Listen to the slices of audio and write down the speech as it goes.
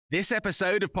This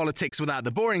episode of Politics Without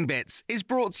the Boring Bits is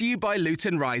brought to you by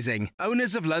Luton Rising,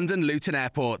 owners of London Luton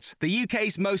Airport, the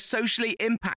UK's most socially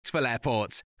impactful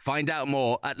airport. Find out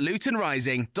more at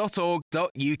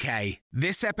lutonrising.org.uk.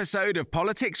 This episode of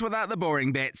Politics Without the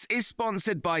Boring Bits is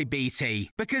sponsored by BT,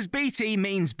 because BT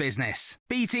means business.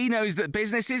 BT knows that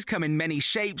businesses come in many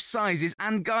shapes, sizes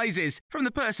and guises, from the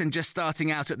person just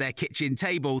starting out at their kitchen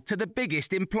table to the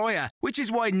biggest employer, which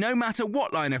is why no matter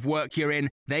what line of work you're in,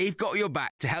 they've got your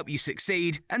back to help you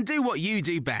succeed and do what you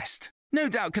do best. No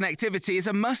doubt connectivity is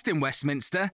a must in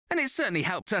Westminster, and it certainly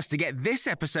helped us to get this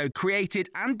episode created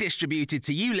and distributed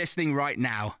to you listening right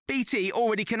now. BT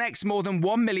already connects more than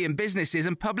 1 million businesses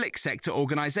and public sector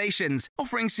organisations,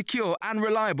 offering secure and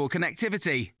reliable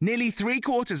connectivity. Nearly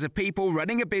 3/4 of people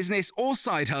running a business or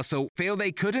side hustle feel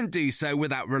they couldn't do so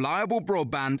without reliable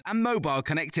broadband and mobile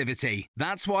connectivity.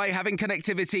 That's why having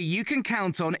connectivity you can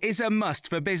count on is a must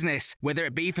for business, whether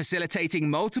it be facilitating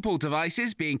multiple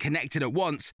devices being connected at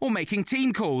once or making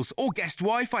team calls or guest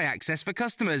Wi-Fi access for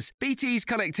customers. BT's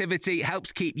connectivity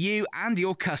helps keep you and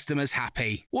your customers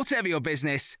happy. Whatever your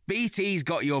business, BT's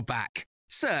got your back.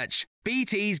 Search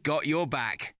BT's got your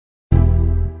back.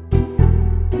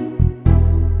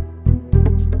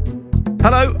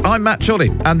 Hello, I'm Matt Chorley,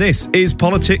 and this is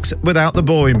Politics Without the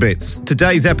Boring Bits.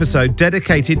 Today's episode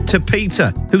dedicated to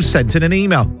Peter, who sent in an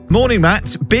email. Morning,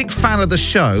 Matt. Big fan of the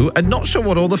show and not sure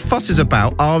what all the fuss is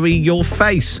about, re your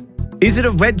face. Is it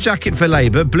a red jacket for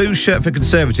Labour, blue shirt for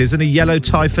Conservatives and a yellow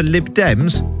tie for Lib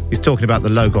Dems? He's talking about the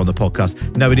logo on the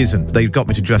podcast. No, it isn't. They've got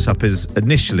me to dress up as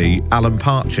initially Alan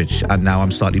Partridge, and now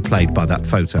I'm slightly played by that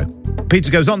photo.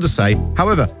 Peter goes on to say,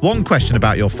 however, one question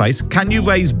about your face. Can you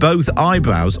raise both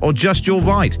eyebrows or just your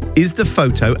right? Is the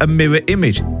photo a mirror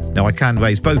image? No, I can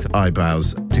raise both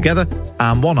eyebrows together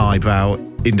and one eyebrow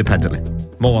independently.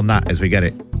 More on that as we get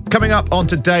it. Coming up on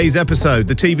today's episode,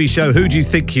 the TV show Who Do You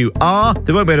Think You Are?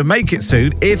 They won't be able to make it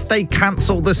soon if they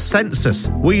cancel the census.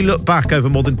 We look back over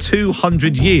more than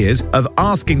 200 years of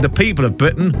asking the people of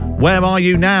Britain, where are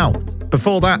you now?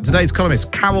 Before that, today's columnists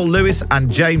Carol Lewis and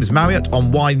James Marriott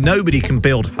on why nobody can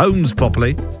build homes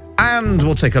properly. And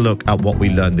we'll take a look at what we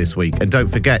learned this week. And don't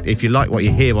forget, if you like what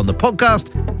you hear on the podcast,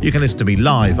 you can listen to me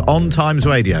live on Times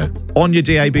Radio, on your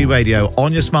DAB radio,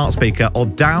 on your smart speaker, or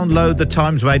download the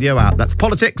Times Radio app. That's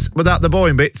Politics Without the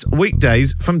Boring Bits,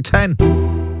 weekdays from 10.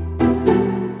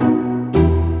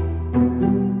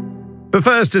 But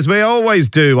first, as we always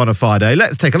do on a Friday,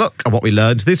 let's take a look at what we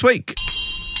learned this week.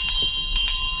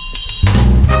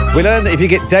 We learned that if you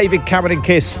get David Cameron and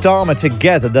Keir Starmer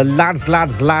together, the lads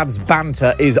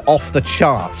banter is off the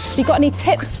charts. You got any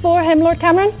tips for him, Lord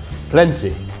Cameron?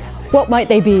 Plenty. What might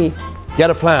they be? Get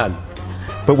a plan.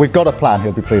 But we've got a plan,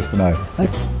 he'll be pleased to know.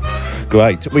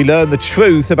 Great. We learned the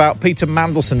truth about Peter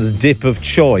Mandelson's dip of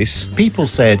choice. People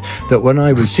said that when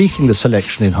I was seeking the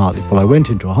selection in Hartlepool, I went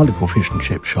into a Hartlepool fish and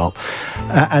chip shop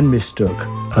and mistook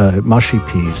mushy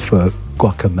peas for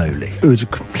guacamole. It was a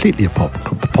completely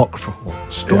apocryphal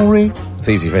story. Yeah. It's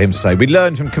easy for him to say. We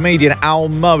learned from comedian Al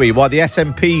Murray why the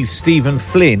SNP's Stephen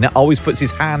Flynn always puts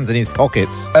his hands in his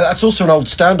pockets. That's also an old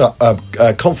stand-up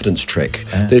confidence trick.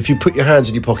 That if you put your hands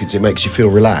in your pockets, it makes you feel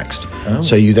relaxed.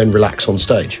 So you then relax on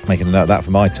stage. Making a note of that for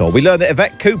my tour. We learned that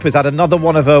Yvette Cooper's had another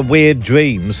one of her weird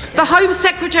dreams. The Home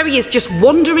Secretary is just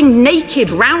wandering naked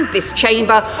round this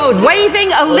chamber,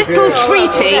 waving a little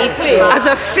treaty as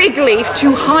a fig leaf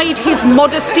to hide his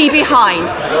modesty behind.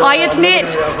 I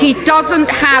admit he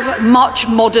doesn't have much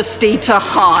modesty to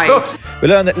hide. We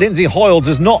learned that Lindsay Hoyle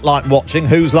does not like watching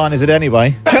Whose Line Is It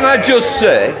Anyway? Can I just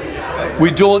say,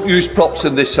 we don't use props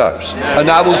in this house, and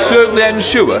I will certainly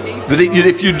ensure that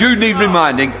if you do need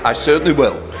reminding, I certainly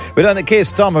will. We learned that Keir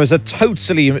Starmer has a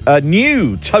totally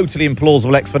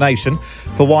implausible explanation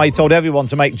for why he told everyone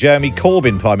to make Jeremy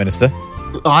Corbyn Prime Minister.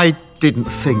 I didn't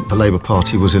think the Labour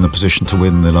Party was in a position to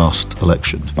win the last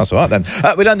election. That's all right then.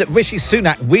 We learned that Rishi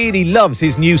Sunak really loves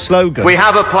his new slogan. We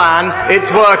have a plan,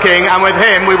 it's working, and with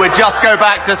him we would just go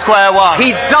back to square one.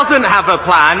 He doesn't have a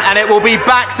plan, and it will be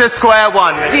back to square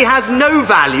one. He has no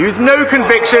values, no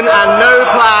conviction, and no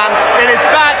plan. It is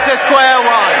back to square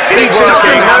one. It's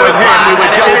working, and with him we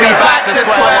would just be back to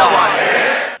square one.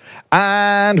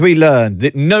 And we learned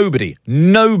that nobody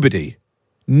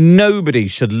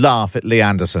should laugh at Lee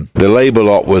Anderson. The Labour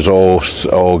lot was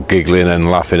all giggling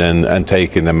and laughing and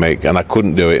taking the mick, and I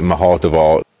couldn't do it in my heart of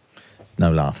heart.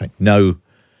 No laughing. No,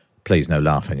 please, no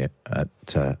laughing at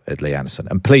Lee Anderson.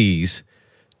 And please,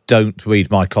 don't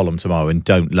read my column tomorrow and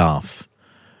don't laugh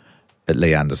at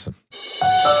Lee Anderson.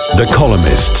 The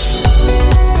Columnists.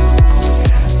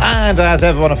 And as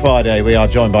ever on a Friday, we are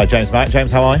joined by James Marriott.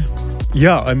 James, how are you?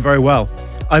 Yeah, I'm very well.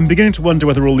 I'm beginning to wonder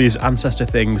whether all these ancestor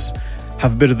things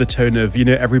have a bit of the tone of,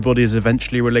 everybody is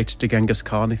eventually related to Genghis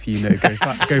Khan if you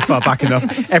go far back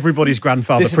enough. Everybody's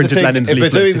grandfather printed Lenin's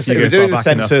leaflets. If we're doing the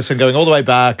census and going all the way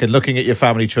back and looking at your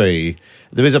family tree,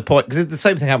 there is a point, because the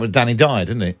same thing happened when Danny died,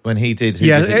 didn't it? When he did.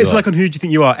 It's like on Who Do You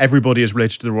Think You Are? Everybody is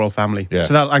related to the royal family. Yeah.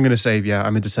 So I'm going to say,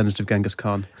 I'm a descendant of Genghis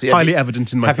Khan. Highly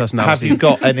evident in my personality. Have you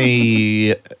got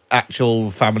any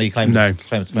actual family claims?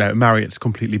 No, Marriott's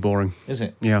completely boring. Is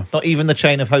it? Yeah. Not even the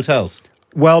chain of hotels?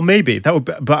 Well, maybe that would,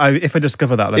 if I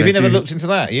discover that, then have you never looked into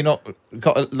that? You not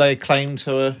got to lay claim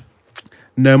to a?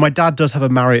 No, my dad does have a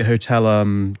Marriott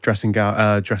hotel dressing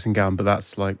gown, but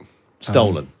that's like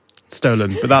stolen.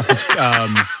 But that's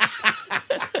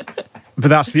but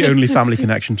that's the only family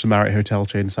connection to Marriott hotel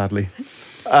chain, sadly.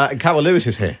 Carol Lewis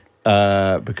is here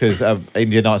because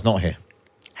India Night's not here.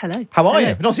 Hello. How are you?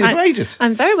 I've not seen you for ages.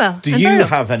 I'm very well. Do you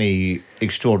have any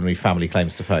extraordinary family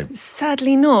claims to fame?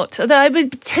 Sadly not. Although I was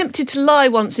tempted to lie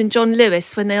once in John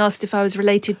Lewis when they asked if I was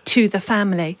related to the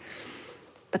family.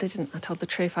 But I didn't. I told the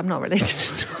truth. I'm not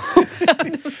related at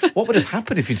all. What would have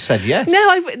happened if you'd said yes?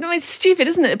 No, it's stupid,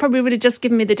 isn't it? It probably would have just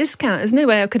given me the discount. There's no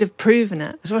way I could have proven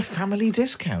it. Is there a family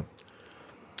discount?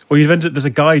 Or there's a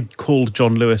guy called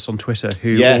John Lewis on Twitter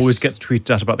who always gets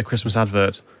tweeted out about the Christmas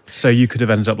advert. So you could have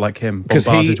ended up like him,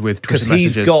 bombarded with Twitter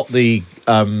messages. Because he's got the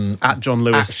at John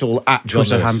Lewis actual at John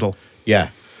Twitter Lewis handle. Yeah.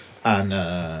 And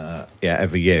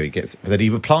every year he gets, but then he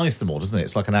replies to them all, doesn't it?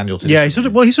 It's like an annual tradition. Yeah, he's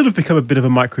sort of become a bit of a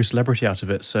micro celebrity out of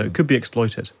it, so it could be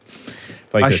exploited.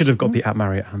 I should have got the at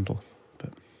Marriott handle,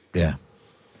 but yeah.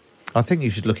 I think you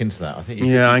should look into that. I'm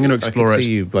going to explore I can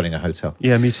see you running a hotel.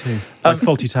 Yeah, me too. Like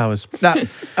Faulty Towers. Now,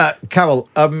 Carol,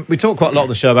 we talk quite a lot on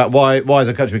the show about why as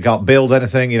a country we can't build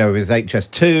anything, if it's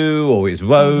HS2 or it's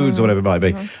roads or whatever it might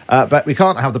be. But we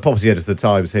can't have the property editor of the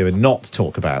Times here and not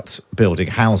talk about building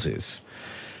houses.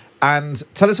 And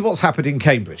tell us what's happened in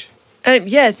Cambridge. So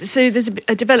there's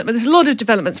a development. There's a lot of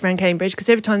developments around Cambridge because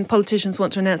every time politicians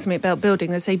want to announce something about building,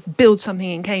 they say build something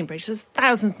in Cambridge. There's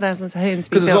thousands and thousands of homes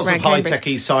being built around Cambridge. Because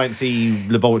there's lots of high-techy,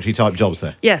 sciencey, laboratory-type jobs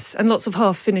there. Yes, and lots of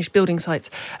half-finished building sites.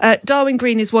 Darwin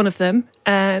Green is one of them.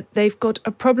 They've got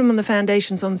a problem on the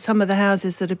foundations on some of the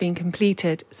houses that have been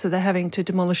completed, so they're having to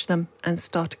demolish them and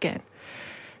start again.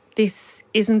 This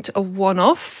isn't a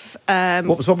one-off.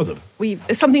 What was wrong with them?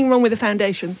 There's something wrong with the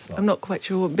foundations. Right. I'm not quite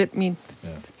sure what, but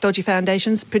dodgy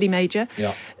foundations, pretty major.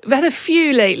 Yeah. We've had a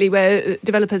few lately where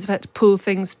developers have had to pull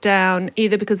things down,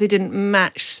 either because they didn't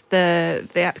match the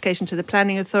application to the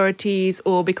planning authorities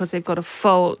or because they've got a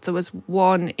fault. There was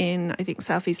one in, I think,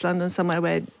 southeast London somewhere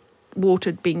where water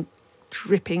had been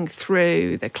dripping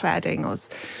through the cladding.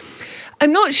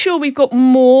 I'm not sure we've got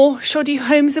more shoddy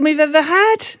homes than we've ever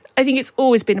had. I think it's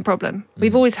always been a problem.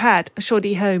 We've always had a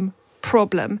shoddy home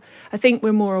problem. I think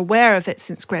we're more aware of it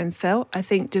since Grenfell. I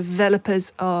think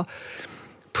developers are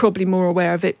probably more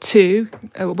aware of it too,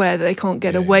 aware that they can't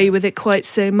get away with it quite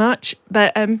so much.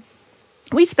 But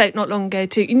we spoke not long ago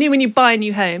too. When you buy a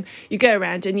new home, you go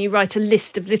around and you write a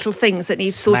list of little things that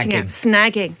need sorting out,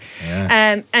 snagging.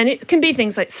 Yeah. And it can be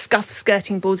things like scuffed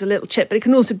skirting boards, a little chip, but it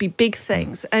can also be big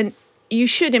things. And you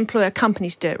should employ a company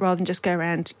to do it rather than just go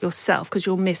around yourself because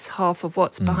you'll miss half of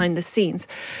what's behind the scenes.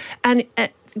 And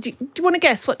do you want to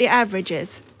guess what the average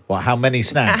is? What? How many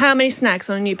snags? How many snags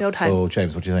on a new build home? Oh,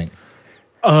 James, what do you think?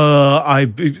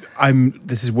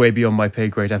 This is way beyond my pay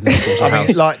grade. I've never bought a house. I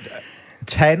mean, like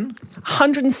 10?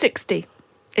 160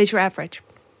 is your average.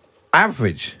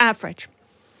 Average? Average.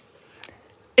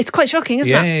 It's quite shocking,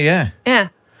 isn't it? Yeah.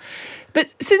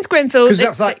 But since Grenfell... Because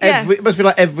that's like it must be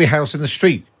like every house in the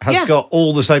street has got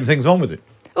all the same things wrong with it.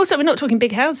 Also, we're not talking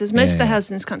big houses. Most of the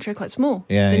houses in this country are quite small,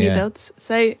 the new builds.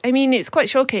 So, I mean, it's quite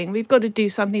shocking. We've got to do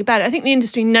something about it. I think the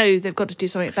industry knows they've got to do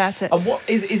something about it. And what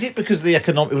is it because of the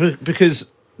economic... Because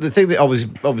the thing that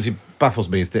obviously baffles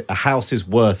me is that a house is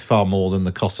worth far more than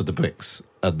the cost of the bricks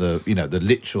and the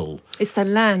literal... It's the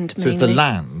land, mainly. So it's the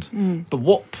land. But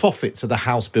what profits are the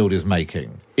house builders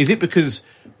making? Is it because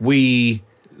we...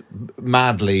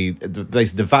 madly,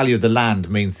 basically the value of the land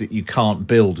means that you can't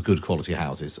build good quality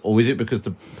houses, or is it because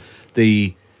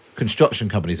the construction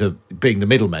companies are being the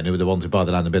middlemen who are the ones who buy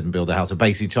the land and build the house are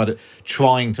basically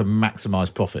trying to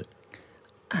maximise profit?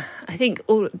 I think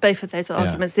both of those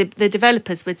arguments. The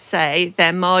developers would say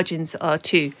their margins are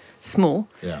too small,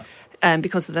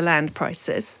 because of the land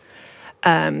prices.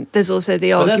 There's also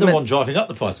the argument... They're the one driving up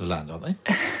the price of land, aren't they?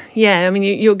 Yeah, I mean,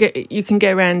 you can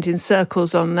go around in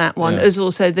circles on that one. There's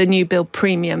also the new build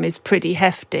premium is pretty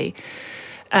hefty.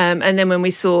 And then when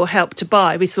we saw Help to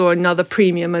Buy, we saw another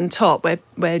premium on top where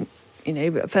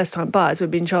first-time buyers were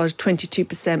being charged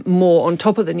 22% more on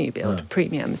top of the new build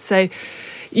premium. So,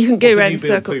 You can go What's the around new in build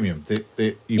circle. premium?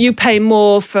 You pay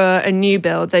more for a new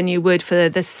build than you would for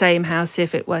the same house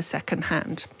if it were second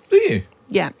hand. Do you?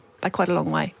 Yeah, by quite a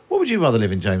long way. What would you rather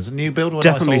live in, James? A new build or a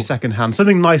Definitely nice old... second hand.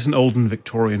 Something nice and old and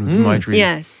Victorian would be my dream.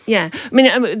 Yes, yeah. I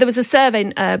mean, there was a survey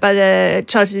by the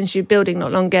Chartered Institute Building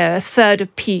not long ago. A third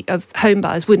of home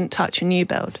buyers wouldn't touch a new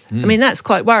build. I mean, that's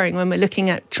quite worrying when we're looking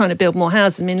at trying to build more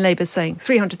houses. I mean, Labour's saying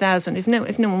 300,000. If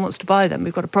no one wants to buy them,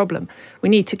 we've got a problem. We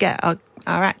need to get our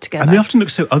act together. And they often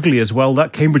look so ugly as well.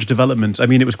 That Cambridge development, I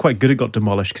mean, it was quite good it got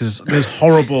demolished because there's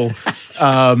horrible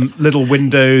little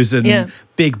windows and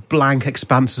big blank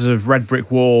expanses of red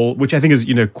brick wall, which I think is,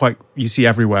 quite, you see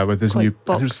everywhere where there's quite new...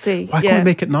 boxy. Why can't we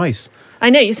make it nice? I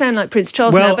know, you sound like Prince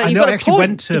Charles now, but you've got a point. I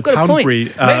went to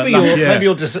Poundbury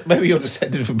maybe you're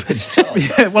descended from Prince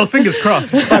Charles. Yeah, well, fingers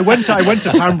crossed. I went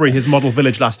to Poundbury, his model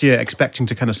village, last year, expecting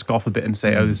to kind of scoff a bit and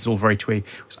say, oh, this is all very twee.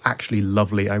 It was actually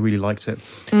lovely. I really liked it.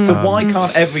 So why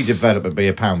can't every development be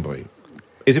a Poundbury?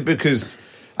 Is it because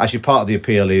actually part of the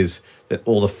appeal is that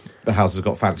all the houses have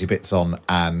got fancy bits on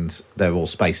and they're all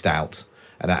spaced out,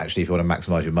 and actually if you want to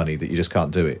maximise your money that you just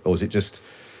can't do it? Or is it just...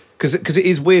 Because it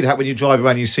is weird how when you drive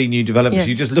around and you see new developments,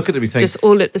 you just look at them and think... Just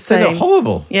all look the same. They're not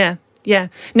horrible. Yeah.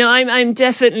 No, I'm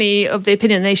definitely of the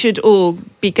opinion they should all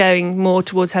be going more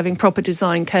towards having proper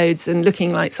design codes and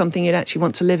looking like something you'd actually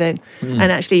want to live in.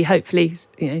 And actually, hopefully,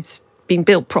 being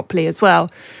built properly as well.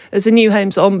 There's a new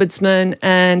homes ombudsman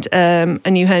and a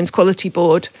new homes quality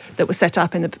board that was set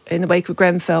up in the wake of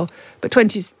Grenfell, but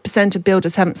 20% of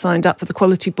builders haven't signed up for the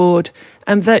quality board,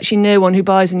 and virtually no one who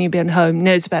buys a new build home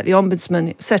knows about the ombudsman.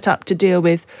 It was set up to deal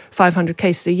with 500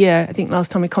 cases a year. I think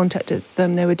last time we contacted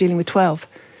them, they were dealing with 12.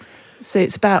 So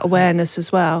it's about awareness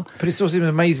as well. But it's also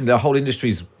amazing that a whole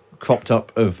industry's cropped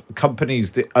up of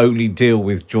companies that only deal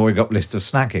with drawing up lists of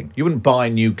snagging. You wouldn't buy a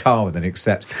new car and then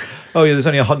accept, there's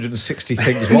only 160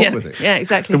 things wrong with it. Yeah,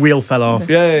 exactly. The wheel fell off.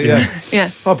 Yeah.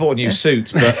 I bought a new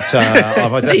suit, but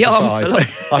I've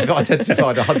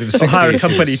identified 160 I'll hire a issues.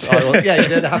 company to... you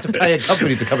then have to pay a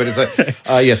company to come in and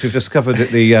say, yes, we've discovered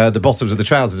that the bottoms of the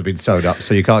trousers have been sewn up,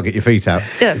 so you can't get your feet out.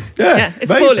 Yeah.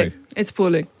 It's amazing.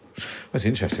 appalling. That's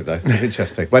interesting, though. It's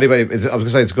interesting. Well, anyway, I was going to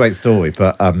say it's a great story,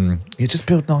 but you just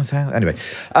build nice houses. Anyway,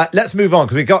 let's move on,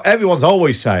 because everyone's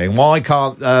always saying, why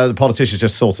can't the politicians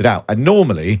just sort it out? And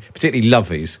normally, particularly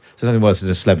lovies, there's nothing worse than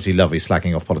a celebrity lovey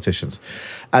slacking off politicians.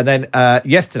 And then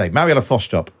yesterday, Mariella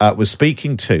Frostrup was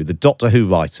speaking to the Doctor Who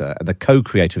writer and the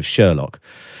co-creator of Sherlock,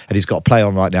 and he's got a play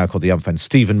on right now called The Unfriend,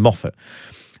 Stephen Moffat.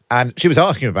 And she was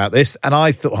asking about this, and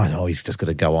I thought, he's just going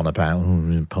to go on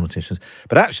about politicians.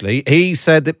 But actually, he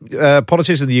said that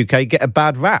politicians in the UK get a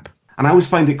bad rap. And I always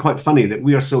find it quite funny that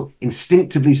we are so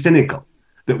instinctively cynical,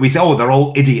 that we say, they're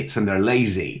all idiots and they're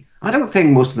lazy. I don't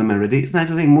think most of them are idiots, and I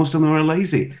don't think most of them are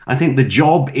lazy. I think the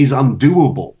job is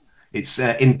undoable. It's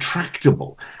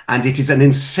intractable. And it is an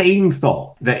insane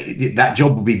thought that that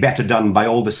job would be better done by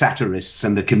all the satirists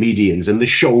and the comedians and the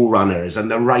showrunners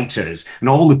and the writers and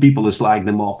all the people who slag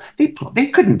them off. They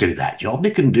couldn't do that job.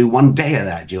 They couldn't do one day of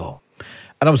that job.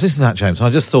 And I was listening to that, James, and I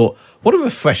just thought, what a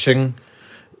refreshing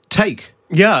take.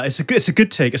 Yeah, it's a good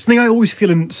take. It's something I always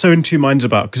feel in two minds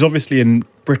about, because obviously in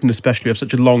Britain especially we have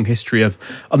such a long history of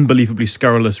unbelievably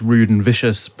scurrilous, rude and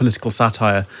vicious political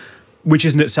satire, which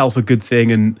isn't itself a good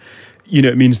thing, and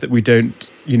it means that we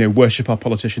don't worship our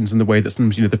politicians in the way that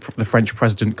sometimes the French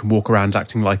president can walk around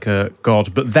acting like a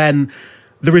god. But then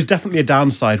there is definitely a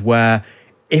downside where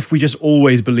if we just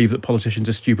always believe that politicians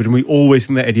are stupid and we always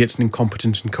think they're idiots and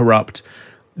incompetent and corrupt,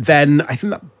 then I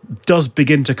think that does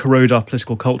begin to corrode our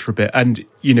political culture a bit. And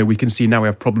we can see now we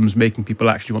have problems making people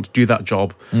actually want to do that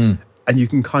job, and you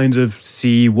can kind of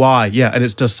see why. And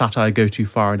it's does satire go too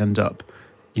far and end up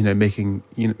making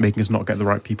us not get the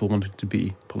right people wanting to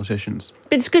be politicians.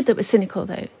 But it's good that we're cynical,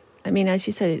 though. I mean, as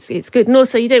you said, it's good. And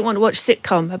also, you don't want to watch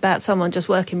sitcom about someone just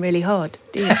working really hard,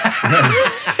 do you? Yeah,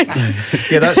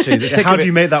 that's true. How do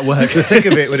you make that work? The thick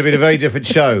of it would have been a very different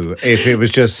show if it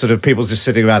was just sort of people just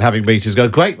sitting around having meetings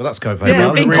going, great, well, that's going very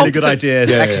well. Really good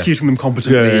ideas, executing them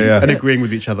competently and agreeing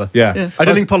with each other. I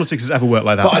don't think politics has ever worked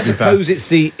like that. But I suppose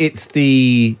it's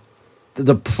the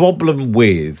problem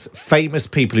with famous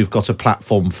people who've got a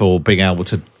platform for being able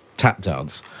to tap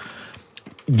dance,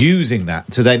 using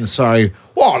that to then say,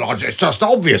 well, it's just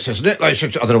obvious, isn't it? I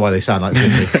don't know why they sound like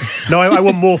this. No, I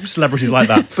want more celebrities like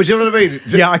that. But you know what I mean?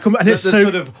 Yeah, and it's so...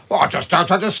 sort of, I just don't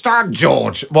understand,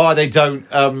 George, why they don't...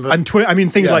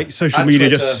 things like social media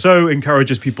Twitter just so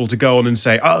encourages people to go on and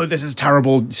say, this is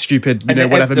terrible, stupid,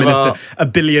 whatever minister, a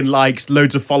billion likes,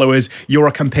 loads of followers, you're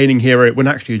a campaigning hero, when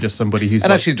actually you're just somebody who's...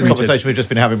 And actually, the conversation we've just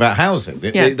been having about housing,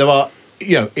 there are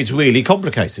it's really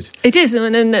complicated. It is,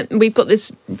 and then we've got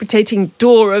this rotating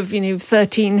door of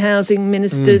 13 housing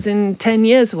ministers in 10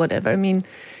 years or whatever. I mean,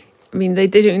 they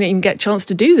don't even get a chance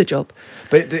to do the job.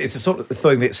 But it's the sort of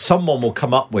thing that someone will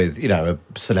come up with, a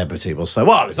celebrity will say,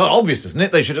 well, it's not obvious, isn't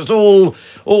it? They should just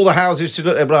all the houses should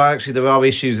look, but actually there are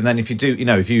issues. And then if you do,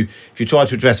 if you try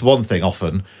to address one thing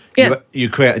often, you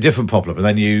create a different problem. And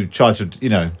then you try to,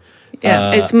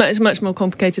 it's much more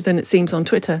complicated than it seems on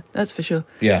Twitter, that's for sure.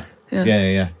 Yeah. No,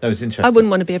 it's interesting. I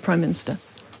wouldn't want to be a Prime Minister.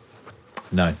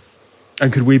 No.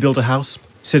 And could we build a house?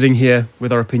 Sitting here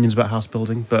with our opinions about house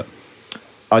building, but...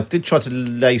 I did try to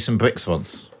lay some bricks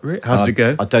once. Really? How did it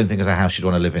go? I don't think it's a house you'd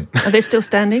want to live in. Are they still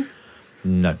standing?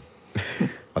 No.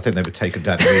 I think they were taken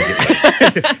down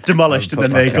immediately. Demolished, and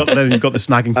then you've got the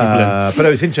snagging people in. But it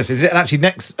was interesting. And actually,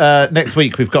 next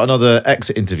week, we've got another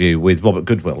exit interview with Robert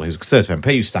Goodwill, who's a Conservative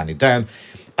MP, who's standing down.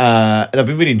 And I've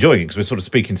been really enjoying it because we're sort of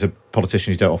speaking to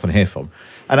politicians you don't often hear from.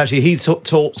 And actually, he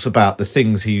talks about the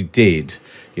things he did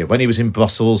when he was in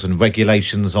Brussels and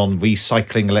regulations on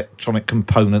recycling electronic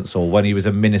components, or when he was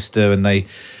a minister and they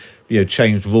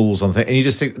changed rules on things. And you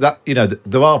just think that,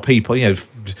 there are people,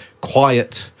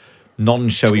 quiet,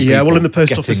 non-showy people. Yeah, well, in the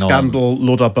post office scandal,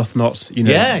 Lord Arbuthnot,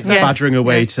 exactly. badgering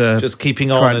away to just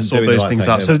keeping on try and and sort doing those the right things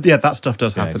thing, out. So, that stuff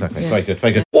does happen. Exactly. Very good,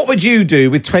 very good. What would you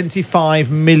do with 25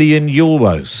 million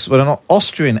euros when an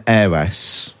Austrian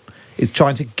heiress is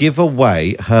trying to give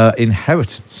away her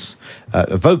inheritance?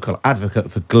 A vocal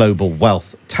advocate for global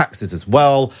wealth taxes as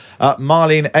well.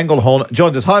 Marlene Engelhorn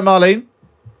joins us. Hi, Marlene.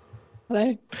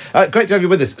 Hello. Great to have you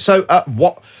with us. So,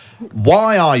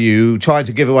 why are you trying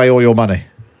to give away all your money?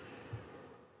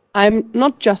 I'm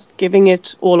not just giving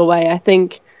it all away. I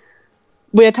think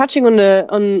we're touching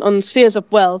on spheres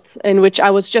of wealth in which I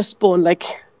was just born. Like,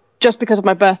 just because of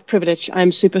my birth privilege,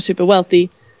 I'm super, super wealthy.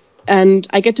 And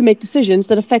I get to make decisions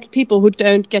that affect people who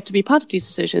don't get to be part of these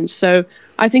decisions. So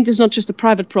I think it's not just a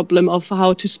private problem of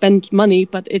how to spend money,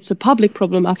 but it's a public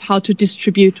problem of how to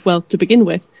distribute wealth to begin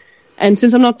with. And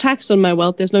since I'm not taxed on my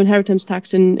wealth, there's no inheritance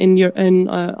tax in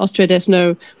Austria. There's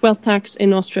no wealth tax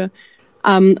in Austria.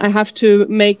 I have to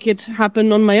make it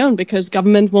happen on my own because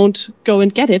government won't go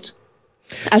and get it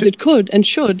as it could and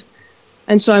should.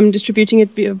 And so I'm distributing it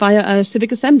via a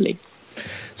civic assembly.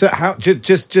 So how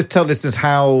just tell listeners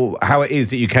how it is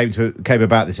that you came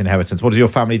about this inheritance. What does your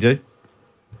family do?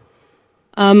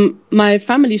 My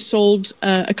family sold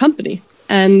a company,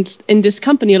 and in this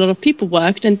company a lot of people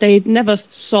worked, and they never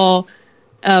saw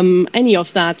any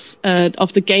of that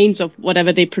of the gains of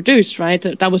whatever they produced. Right,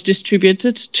 that was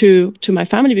distributed to my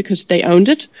family because they owned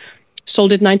it.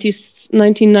 Sold it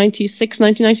 1996,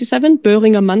 1997.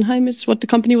 Boehringer Mannheim is what the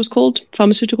company was called,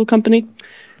 pharmaceutical company.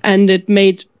 And it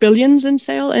made billions in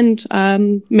sale and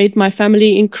made my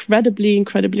family incredibly,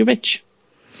 incredibly rich.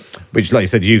 Which, like you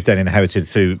said, you've then inherited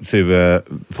through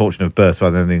fortune of birth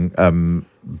rather than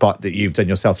but that you've done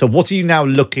yourself. So what are you now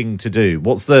looking to do?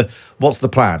 What's the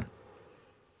plan?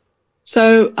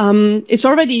 So it's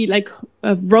already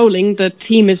rolling. The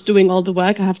team is doing all the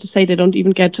work. I have to say they don't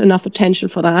even get enough attention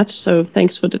for that. So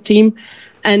thanks for the team.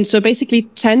 And so basically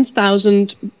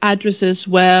 10,000 addresses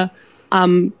were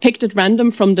picked at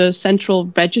random from the central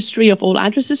registry of all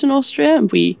addresses in Austria. And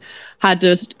we had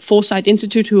the Foresight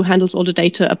Institute, who handles all the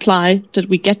data, apply that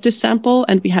we get this sample,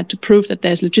 and we had to prove that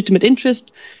there's legitimate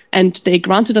interest. And they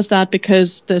granted us that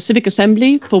because the Civic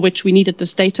Assembly, for which we needed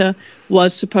this data,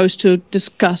 was supposed to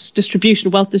discuss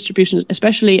distribution, wealth distribution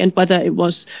especially, and whether it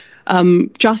was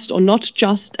just or not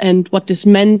just, and what this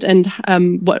meant, and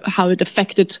how it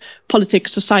affected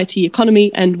politics, society,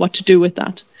 economy, and what to do with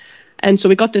that. And so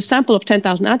we got this sample of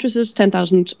 10,000 addresses,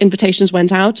 10,000 invitations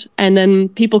went out, and then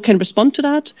people can respond to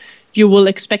that. You will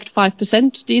expect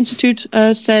 5%, the Institute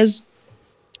says,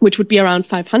 which would be around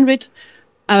 500.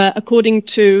 According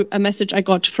to a message I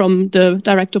got from the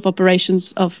Director of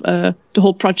Operations of the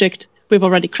whole project, we've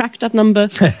already cracked that number.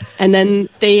 And then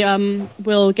they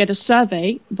will get a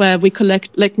survey where we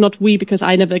collect, not we, because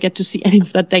I never get to see any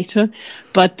of that data,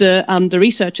 but the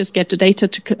researchers get the data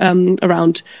to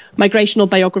around migrational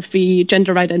biography,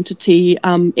 gender identity,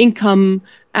 income,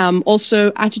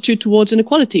 also attitude towards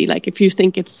inequality. Like if you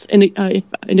think if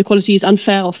inequality is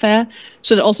unfair or fair,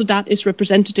 so that also that is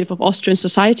representative of Austrian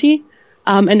society.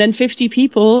 And then 50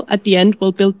 people at the end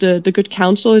will build the Good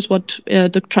Council, is what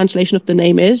the translation of the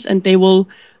name is. And they will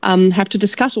have to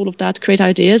discuss all of that, create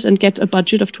ideas, and get a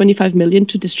budget of 25 million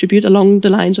to distribute along the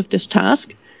lines of this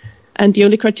task. And the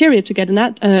only criteria to get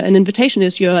an invitation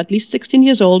is you're at least 16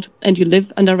 years old and you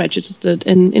live and are registered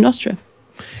in Austria.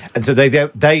 And so they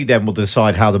then will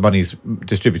decide how the money's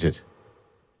distributed?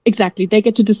 Exactly. They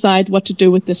get to decide what to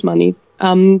do with this money.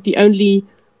 The only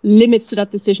limits to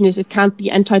that decision is it can't be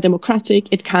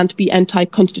anti-democratic, it can't be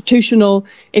anti-constitutional,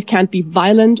 it can't be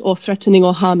violent or threatening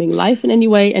or harming life in any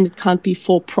way, and it can't be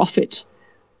for profit.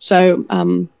 So,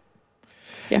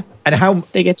 yeah. And how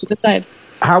they get to decide.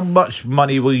 How much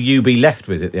money will you be left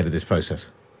with at the end of this process?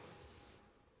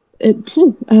 We'll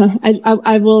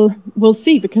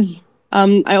see, because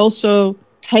I also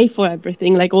pay for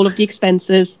everything, like all of the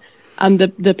expenses.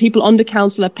 The people on the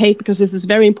council are paid because this is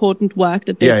very important work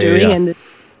that they're doing, and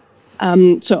it's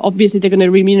so obviously they're going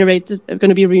to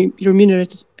be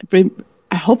remunerated.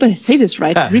 I hope I say this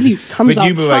right. It really comes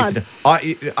out hard.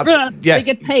 Yes,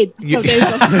 they get paid. So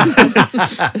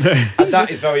that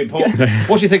is very important.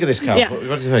 What do you think of this, Cal? Yeah.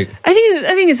 What do you think? I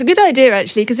think it's a good idea,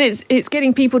 actually, because it's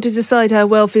getting people to decide how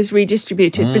wealth is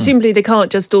redistributed. Presumably they can't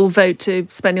just all vote to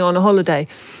spending on a holiday.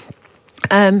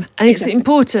 And it's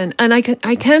important. And I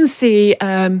can see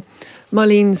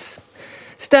Marlene's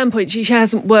standpoint. She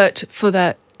hasn't worked for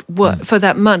that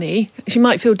money. She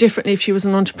might feel differently if she was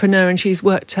an entrepreneur and she's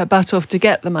worked her butt off to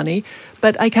get the money.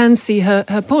 But I can see her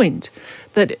point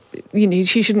that,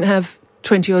 she shouldn't have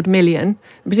 20 odd million.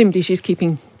 Presumably she's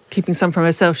keeping some for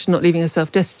herself. She's not leaving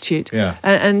herself destitute. Yeah.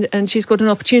 And she's got an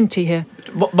opportunity here.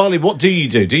 Marlene, what do you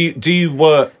do? Do you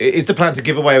work? Is the plan to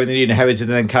give away everything you inherited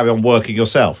and then carry on working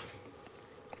yourself?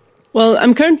 Well,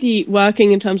 I'm currently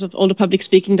working in terms of all the public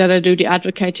speaking that I do, the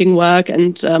advocating work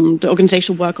and the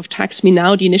organizational work of Tax Me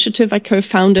Now, the initiative I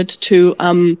co-founded to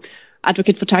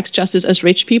advocate for tax justice as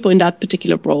rich people in that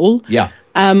particular role. Yeah.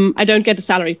 I don't get a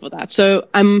salary for that. So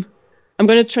I'm going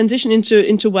to transition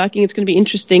into working. It's going to be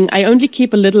interesting. I only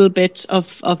keep a little bit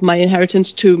of my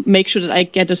inheritance to make sure that I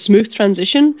get a smooth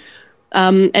transition.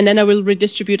 And then I will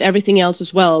redistribute everything else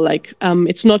as well. Like,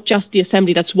 it's not just the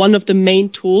assembly. That's one of the main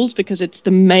tools because it's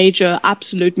the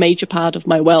absolute major part of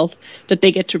my wealth that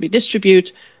they get to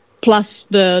redistribute, plus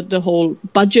the whole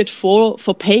budget for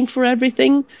paying for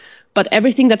everything. But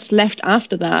everything that's left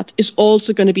after that is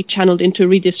also going to be channeled into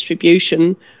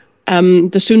redistribution.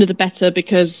 The sooner the better,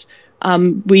 because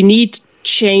we need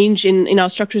change in our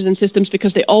structures and systems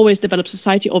because they always develop.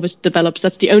 Society always develops.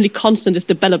 That's the only constant is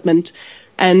development.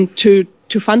 And to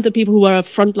fund the people who are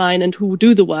frontline and who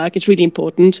do the work is really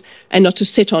important, and not to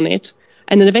sit on it.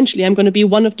 And then eventually I'm going to be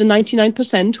one of the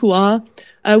 99% who are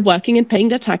working and paying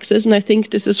their taxes. And I think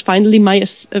this is finally my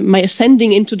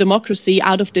ascending into democracy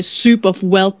out of this soup of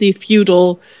wealthy,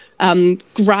 feudal,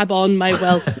 grab on my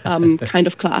wealth kind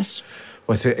of class.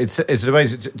 Well, it's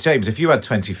amazing. James, if you had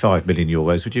 25 million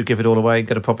euros, would you give it all away and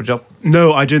get a proper job?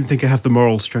 No, I don't think I have the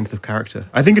moral strength of character.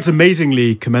 I think it's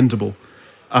amazingly commendable.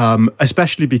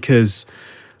 Especially because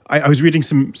I was reading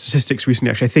some statistics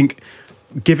recently, actually. I think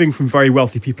giving from very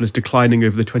wealthy people is declining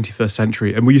over the 21st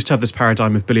century. And we used to have this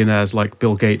paradigm of billionaires like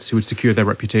Bill Gates who would secure their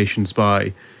reputations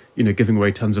by, giving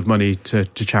away tons of money to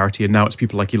charity. And now it's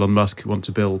people like Elon Musk who want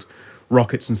to build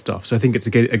rockets and stuff. So I think it's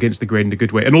against the grain in a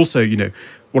good way. And also,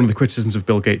 one of the criticisms of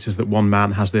Bill Gates is that one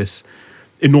man has this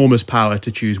enormous power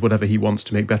to choose whatever he wants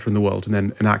to make better in the world and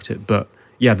then enact it. But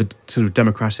yeah, the sort of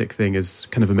democratic thing is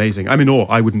kind of amazing. I'm in awe.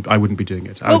 I wouldn't be doing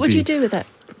it. What would you do with it?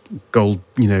 Gold,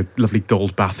 lovely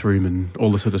gold bathroom and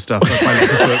all the sort of stuff.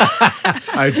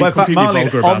 I'd be completely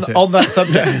vulgar about it. On that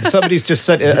subject, somebody's just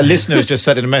said, a listener has just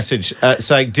sent in a message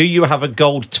saying, do you have a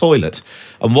gold toilet?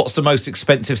 And what's the most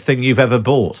expensive thing you've ever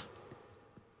bought?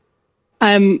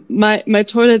 My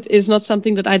toilet is not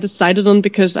something that I decided on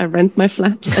because I rent my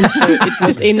flat, and so it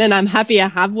was in, and I'm happy I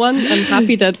have one. I'm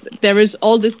happy that there is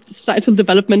all this societal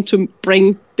development to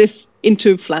bring this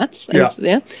into flats. And,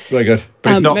 very good.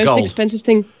 But it's not most gold. Expensive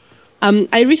thing.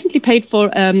 I recently paid for.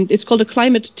 It's called a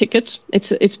climate ticket.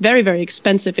 It's very, very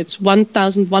expensive. It's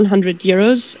 1,100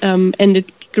 euros, and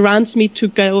it grants me to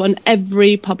go on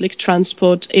every public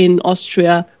transport in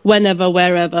Austria, whenever,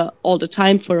 wherever, all the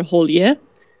time for a whole year.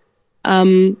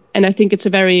 And I think it's a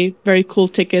very, very cool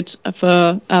ticket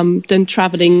for then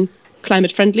traveling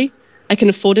climate friendly. I can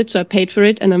afford it, so I paid for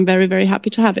it, and I'm very, very happy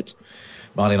to have it.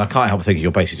 Marlene, I can't help thinking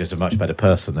you're basically just a much better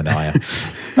person than I am.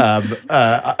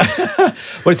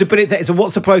 Well, so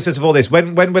what's the process of all this?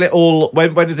 When will it all?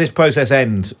 When does this process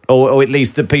end, or at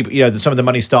least the people, some of the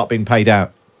money start being paid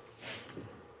out?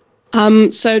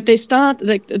 So they start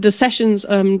the sessions.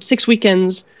 6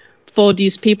 weekends for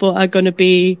these people are going to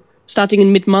be starting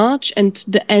in mid-March, and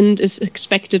the end is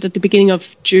expected at the beginning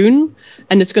of June,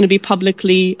 and it's going to be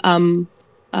publicly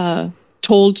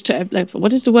told to,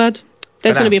 what is the word?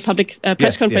 There's going to be a public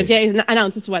press conference. Yeah,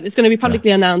 announced is the word. It's going to be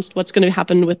publicly announced what's going to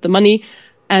happen with the money,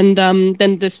 and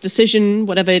then this decision,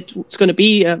 whatever it's going to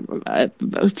be, a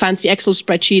fancy Excel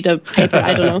spreadsheet, a paper,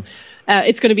 I don't know,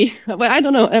 It's going to be, well, I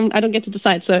don't know, I don't get to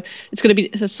decide. So it's going to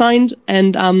be signed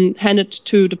and handed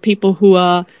to the people who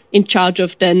are in charge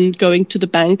of then going to the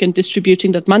bank and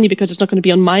distributing that money, because it's not going to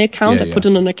be on my account. I put it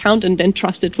on an account and then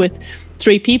trust it with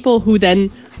 3 people who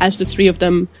then, as the 3 of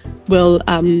them, will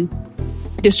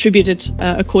distribute it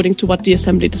according to what the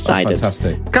Assembly decided.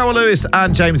 Fantastic. Carol Lewis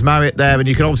and James Marriott there, and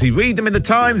you can obviously read them in the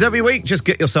Times every week. Just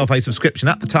get yourself a subscription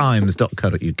at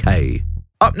thetimes.co.uk.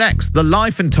 Up next, the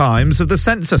life and times of the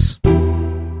census.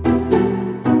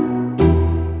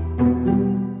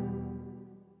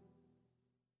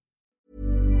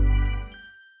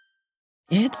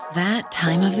 It's that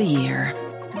time of the year.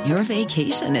 Your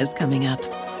vacation is coming up.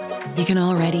 You can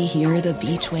already hear the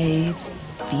beach waves,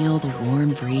 feel the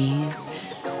warm breeze,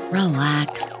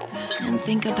 relax, and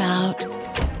think about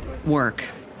work.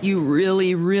 You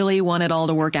really, really want it all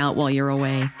to work out while you're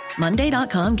away.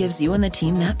 Monday.com gives you and the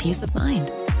team that peace of mind.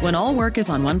 When all work is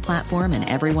on one platform and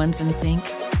everyone's in sync,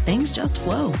 things just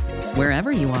flow.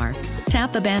 Wherever you are,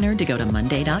 tap the banner to go to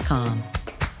Monday.com.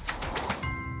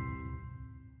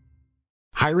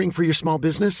 Hiring for your small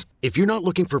business? If you're not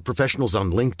looking for professionals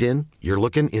on LinkedIn, you're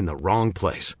looking in the wrong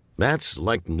place. That's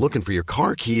like looking for your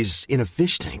car keys in a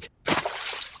fish tank.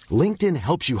 LinkedIn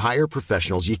helps you hire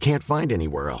professionals you can't find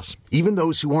anywhere else, even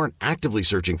those who aren't actively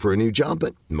searching for a new job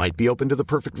but might be open to the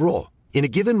perfect role. In a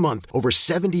given month, over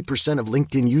 70% of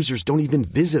LinkedIn users don't even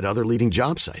visit other leading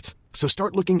job sites. So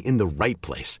start looking in the right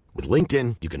place. With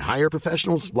LinkedIn, you can hire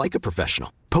professionals like a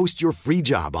professional. Post your free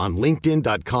job on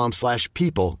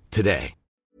linkedin.com/people today.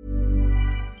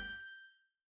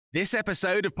 This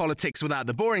episode of Politics Without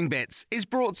the Boring Bits is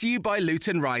brought to you by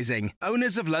Luton Rising,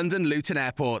 owners of London Luton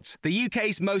Airport, the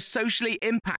UK's most socially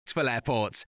impactful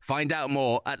airport. Find out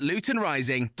more at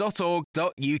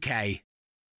lutonrising.org.uk.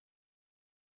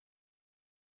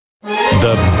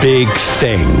 The Big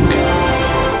Thing.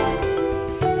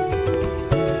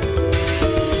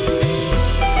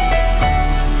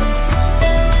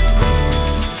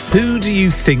 Who do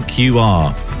you think you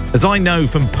are? As I know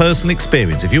from personal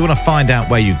experience, if you want to find out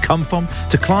where you come from,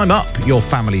 to climb up your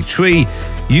family tree,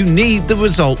 you need the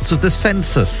results of the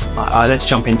census. Let's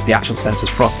jump into the actual census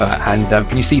proper. And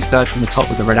can you see third from the top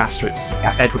with the red asterisk? You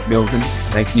have Edward Milden.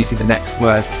 And then can you see the next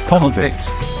word? Convict.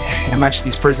 Her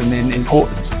Majesty's Prison in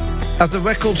Portland. As the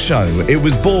records show, it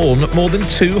was born more than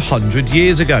 200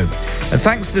 years ago. And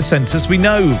thanks to the census, we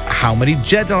know how many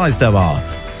Jedis there are.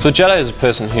 So Jedi is a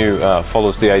person who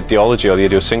follows the ideology or the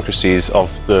idiosyncrasies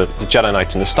of the Jedi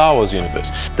Knights in the Star Wars universe.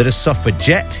 That a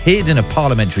suffragette hid in a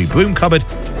parliamentary broom cupboard.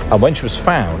 And when she was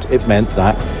found, it meant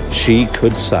that she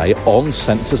could say on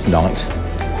census night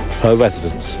her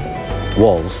residence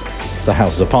was the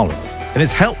Houses of Parliament. And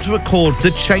has helped to record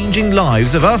the changing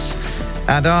lives of us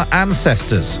and our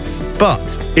ancestors.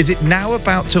 But is it now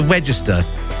about to register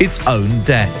its own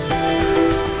death?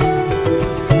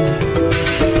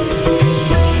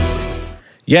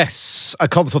 Yes, a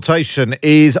consultation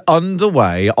is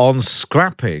underway on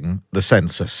scrapping the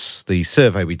census, the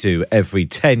survey we do every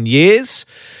 10 years,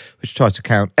 which tries to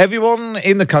count everyone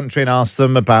in the country and ask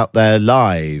them about their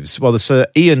lives. Well, the Sir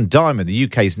Ian Diamond, the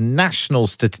UK's national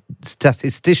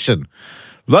statistician,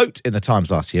 wrote in the Times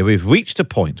last year, we've reached a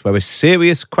point where a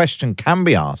serious question can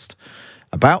be asked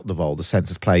about the role the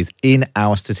census plays in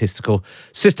our statistical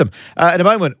system. In a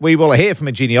moment, we will hear from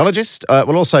a genealogist.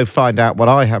 We'll also find out what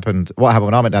happened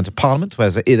when I went down to Parliament, where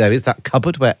there is that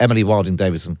cupboard where Emily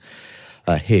Wilding-Davison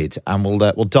hid, and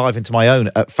we'll dive into my own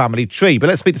family tree. But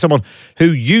let's speak to someone who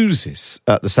uses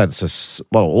the census,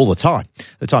 well, all the time.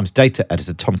 The Times data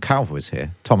editor, Tom Calver, is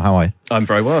here. Tom, how are you? I'm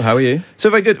very well. How are you? So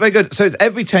very good, very good. So it's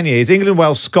every 10 years. England,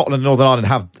 Wales, Scotland and Northern Ireland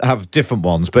have different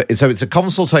ones, but so it's a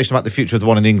consultation about the future of the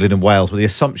one in England and Wales, where the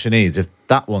assumption is if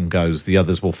that one goes, the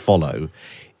others will follow.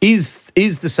 Is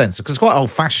the census, because it's quite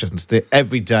old-fashioned that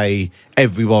every day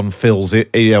everyone fills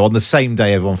it, on the same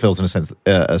day everyone fills in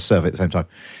a survey at the same time.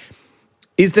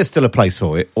 Is there still a place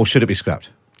for it, or should it be scrapped?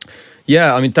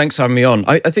 Yeah, I mean, thanks for having me on.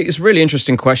 I think it's a really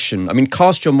interesting question. I mean,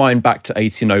 cast your mind back to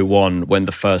 1801 when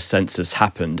the first census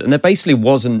happened, and there basically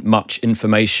wasn't much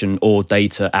information or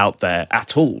data out there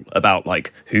at all about,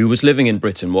 like, who was living in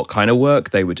Britain, what kind of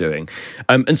work they were doing.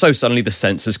 And so suddenly the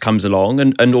census comes along,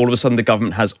 and all of a sudden the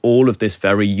government has all of this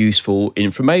very useful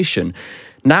information.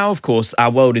 Now, of course, our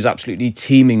world is absolutely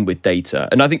teeming with data.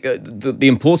 And I think the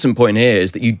important point here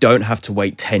is that you don't have to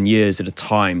wait 10 years at a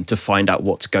time to find out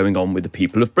what's going on with the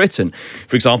people of Britain.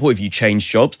 For example, if you change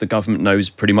jobs, the government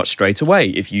knows pretty much straight away.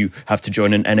 If you have to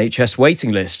join an NHS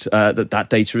waiting list, that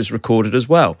data is recorded as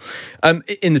well.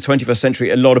 In the 21st century,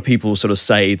 a lot of people sort of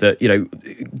say that,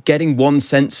 getting one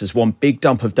census, one big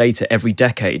dump of data every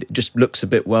decade just looks a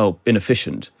bit,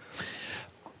 inefficient.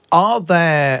 Are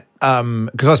there,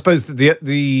 because I suppose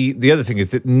the other thing is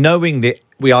that knowing that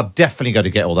we are definitely going to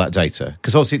get all that data,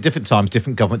 because obviously at different times,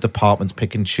 different government departments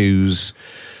pick and choose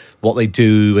what they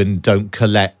do and don't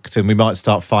collect, and we might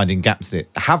start finding gaps in it.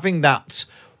 Having that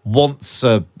once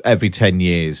every 10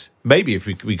 years, maybe if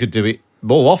we could do it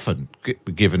more often,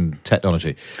 given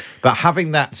technology, but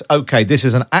having that, okay, this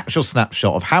is an actual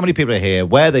snapshot of how many people are here,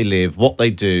 where they live, what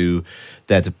they do,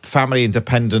 their family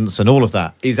independence, and all of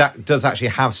that, does actually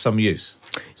have some use.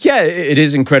 Yeah, it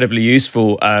is incredibly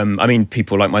useful. I mean,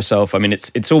 people like myself, I mean,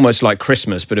 it's almost like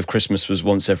Christmas, but if Christmas was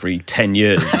once every 10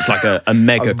 years, it's like a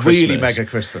mega Christmas. Really mega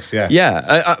Christmas, yeah.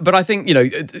 Yeah, but I think,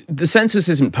 the census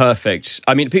isn't perfect.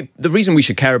 I mean, the reason we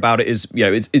should care about it is,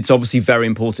 it's obviously very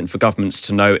important for governments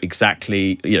to know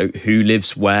exactly, who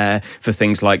lives where, for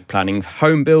things like planning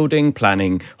home building,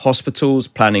 planning hospitals,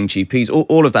 planning GPs,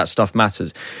 all of that stuff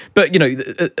matters. But,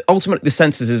 ultimately, the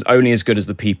census is only as good as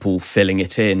the people filling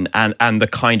it in and the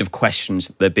kind of questions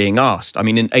that they're being asked. I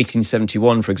mean, in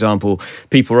 1871, for example,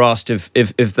 people were asked if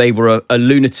they were a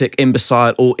lunatic,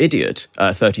 imbecile, or idiot.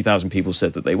 30,000 people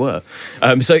said that they were.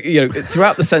 So,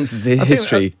 throughout the census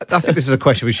history, I think this is a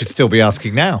question we should still be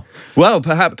asking now. Well,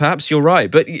 perhaps you're right,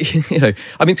 but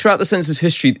I mean, throughout the census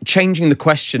history, changing the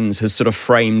questions has sort of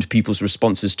framed people's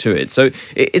responses to it. So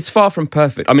it's far from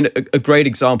perfect. I mean, a great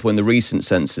example in the recent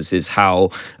census is how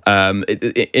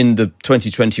in the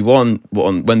 2021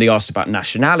 one, when they asked about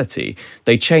nationality,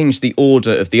 they changed the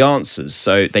order of the answers.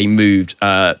 So they moved,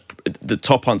 the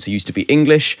top answer used to be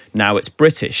English, now it's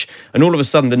British. And all of a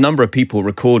sudden, the number of people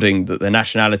recording that their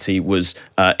nationality was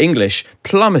English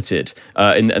plummeted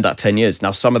in that 10 years.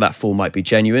 Now, some of that fall might be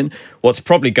genuine. What's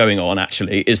probably going on,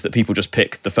 actually, is that people just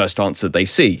pick the first answer they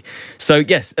see. So,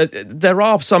 yes, there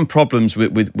are some problems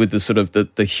with the sort of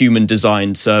the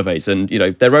human-designed surveys, and,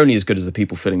 they're only as good as the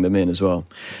people filling them in as well.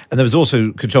 And there was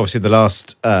also controversy in the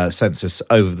last census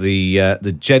over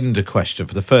the gender question.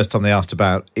 For the first time, they asked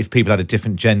about if people had a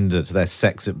different gender to their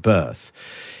sex at birth.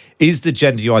 Is the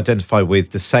gender you identify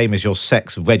with the same as your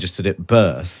sex registered at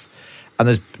birth? And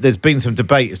there's been some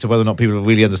debate as to whether or not people have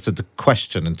really understood the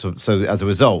question, and so as a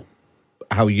result,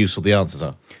 how useful the answers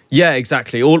are. Yeah,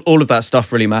 exactly. All of that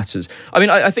stuff really matters. I mean,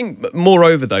 I think,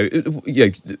 moreover, though,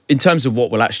 in terms of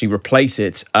what will actually replace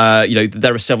it,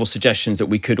 there are several suggestions that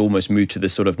we could almost move to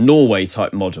this sort of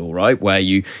Norway-type model, right, where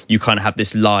you kind of have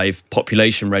this live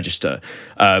population register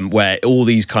where all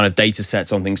these kind of data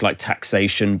sets on things like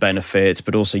taxation, benefits,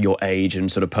 but also your age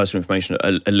and sort of personal information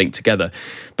are linked together.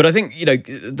 But I think,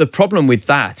 the problem with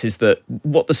that is that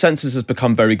what the census has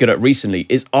become very good at recently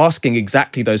is asking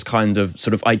exactly those kind of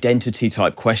sort of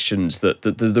identity-type questions, that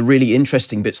the really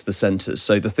interesting bits of the census.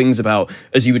 So the things about,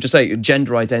 as you would just say,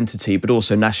 gender identity, but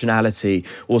also nationality,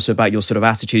 also about your sort of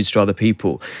attitudes to other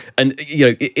people. And,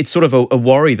 it's sort of a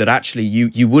worry that actually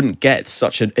you wouldn't get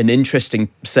such an interesting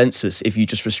census if you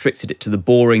just restricted it to the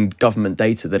boring government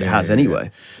data that it has anyway.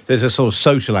 Yeah. There's a sort of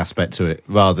social aspect to it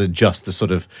rather than just the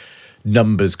sort of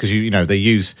numbers, because, they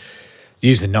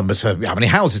use the numbers for how many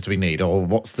houses do we need, or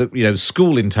what's the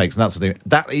school intakes and that sort of thing.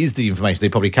 That is the information they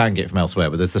probably can get from elsewhere,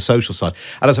 but there's the social side.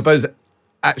 And I suppose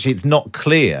actually it's not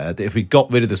clear that if we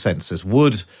got rid of the census,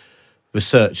 would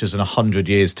researchers in 100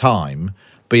 years' time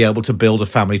be able to build a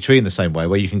family tree in the same way,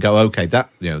 where you can go, okay,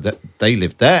 that they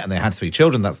lived there and they had 3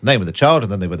 children, that's the name of the child,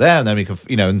 and then they were there, and then we can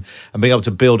and being able to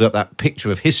build up that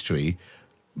picture of history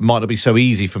might not be so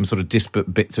easy from sort of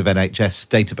disparate bits of NHS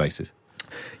databases.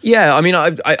 Yeah, I mean,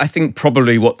 I think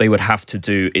probably what they would have to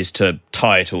do is to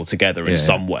tie it all together in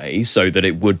some way so that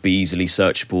it would be easily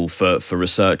searchable for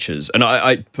researchers. And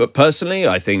I personally,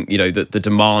 I think, that the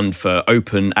demand for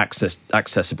open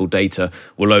accessible data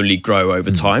will only grow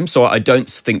over time. So I don't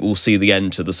think we'll see the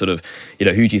end to the sort of,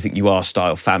 who do you think you are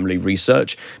style family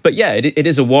research. But yeah, it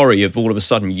is a worry of all of a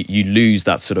sudden you lose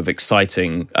that sort of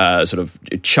exciting sort of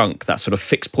chunk, that sort of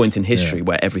fixed point in history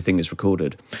where everything is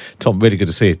recorded. Tom, really good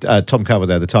to see you. Tom Calvert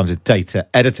there, the Times' data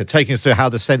editor, taking us through how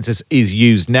the census is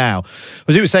used now.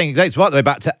 As he was saying, it dates right the way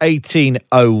back to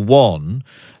 1801.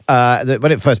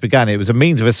 When it first began, it was a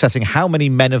means of assessing how many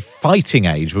men of fighting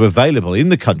age were available in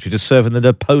the country to serve in the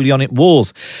Napoleonic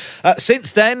Wars.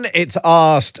 Since then, it's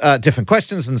asked different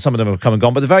questions, and some of them have come and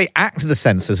gone, but the very act of the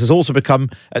census has also become,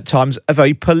 at times, a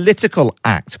very political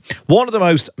act. One of the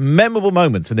most memorable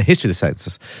moments in the history of the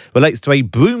census relates to a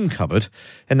broom cupboard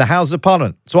in the Houses of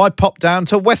Parliament. So I popped down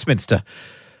to Westminster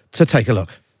to take a look.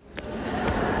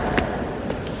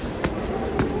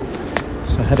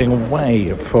 So heading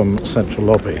away from Central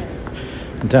Lobby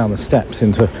and down the steps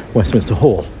into Westminster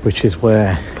Hall, which is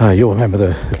where you'll remember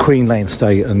the Queen Lane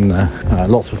State and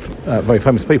lots of very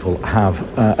famous people have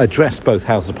addressed both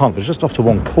Houses of Parliament. But just off to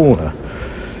one corner,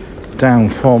 down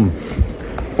from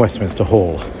Westminster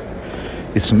Hall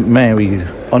is St Mary's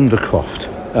Undercroft,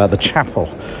 the chapel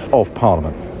of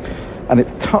Parliament. And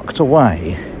it's tucked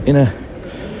away in a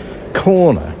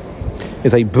corner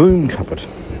is a broom cupboard,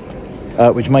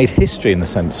 which made history in the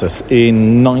census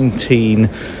in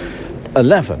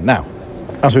 1911. Now,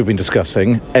 as we've been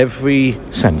discussing, every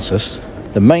census,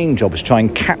 the main job is to try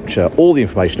and capture all the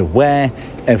information of where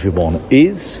everyone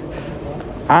is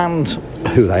and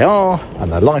who they are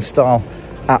and their lifestyle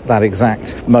at that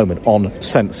exact moment on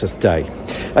census day.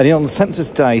 And on census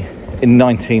day in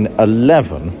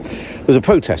 1911, there was a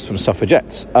protest from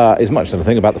suffragettes, as much as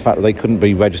anything, about the fact that they couldn't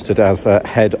be registered as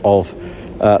head of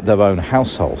their own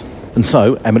household. And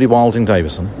so Emily Wilding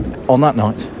Davison, on that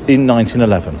night in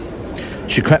 1911,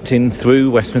 she crept in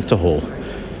through Westminster Hall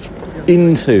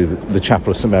into the chapel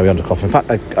of St Mary Undercroft. In fact,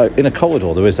 in a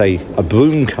corridor there is a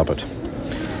broom cupboard,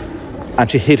 and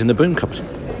she hid in the broom cupboard.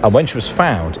 And when she was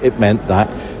found, it meant that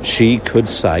she could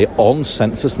say on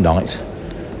census night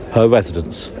her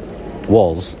residence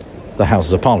was the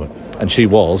Houses of Parliament, and she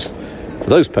was, for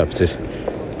those purposes,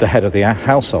 the head of the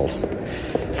household.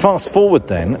 Fast forward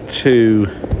then to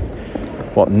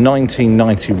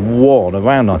 1991,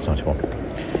 around 1991.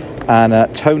 And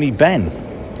Tony Benn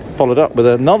followed up with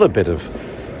another bit of,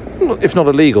 if not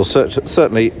illegal,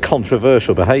 certainly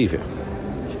controversial behaviour.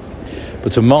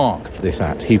 But to mark this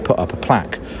act, he put up a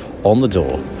plaque on the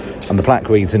door, and the plaque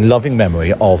reads, "In loving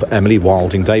memory of Emily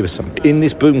Wilding Davison." In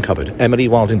this broom cupboard, Emily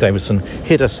Wilding Davison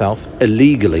hid herself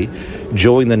illegally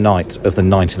during the night of the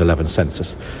 1911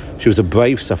 census. She was a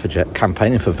brave suffragette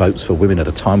campaigning for votes for women at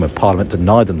a time when Parliament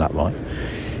denied them that right.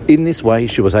 In this way,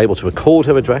 she was able to record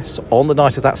her address on the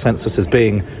night of that census as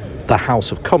being the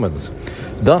House of Commons,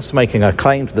 thus making her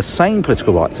claim to the same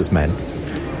political rights as men.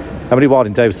 Emily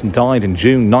Wilding Davison died in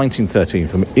June 1913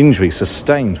 from injuries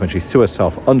sustained when she threw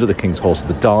herself under the King's Horse at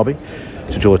the Derby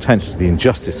to draw attention to the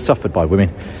injustice suffered by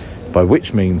women, by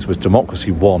which means was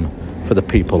democracy won for the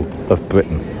people of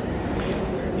Britain.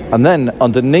 And then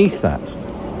underneath that,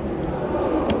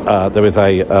 there is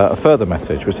a further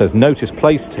message which says, "Notice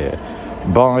placed here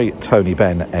by Tony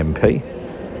Benn MP,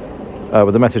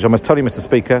 with the message, I must tell you, Mr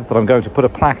Speaker, that I'm going to put a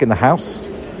plaque in the House.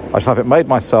 I shall have it made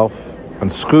myself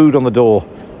and screwed on the door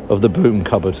of the broom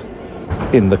cupboard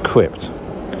in the crypt."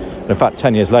 And in fact,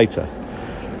 10 years later,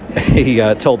 he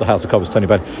told the House of Commons, Tony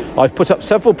Benn, "I've put up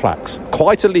several plaques,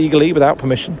 quite illegally, without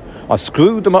permission. I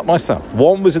screwed them up myself.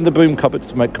 One was in the broom cupboard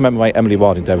to commemorate Emily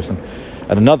Wilding Davison,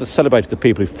 and another celebrated the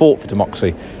people who fought for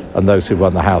democracy and those who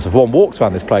run the House. If one walks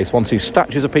around this place, one sees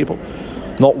statues of people,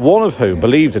 not one of whom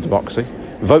believed in democracy,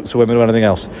 votes for women or anything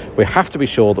else. We have to be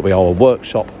sure that we are a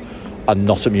workshop and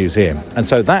not a museum." And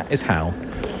so that is how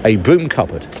a broom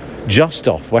cupboard just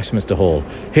off Westminster Hall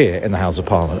here in the House of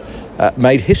Parliament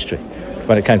made history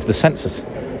when it came to the census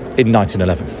in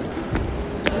 1911.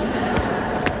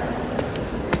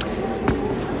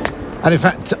 And in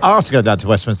fact, after going down to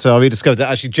Westminster, I rediscovered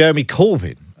that actually Jeremy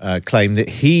Corbyn claimed that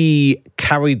he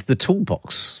carried the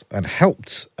toolbox and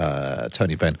helped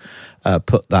Tony Benn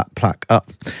put that plaque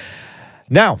up.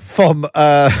 Now, from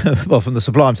the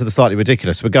sublime to the slightly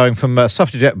ridiculous, we're going from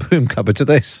suffragette broom cupboard to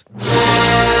this.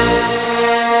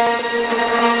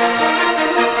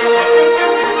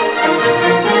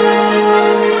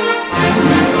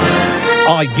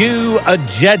 Are you a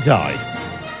Jedi?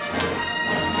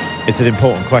 It's an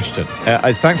important question.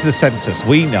 As thanks to the census,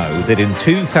 we know that in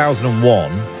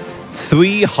 2001,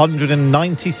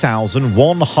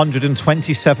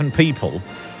 390,127 people,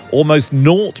 almost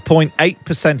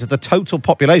 0.8% of the total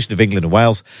population of England and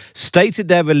Wales, stated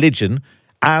their religion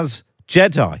as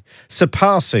Jedi,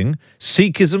 surpassing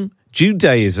Sikhism,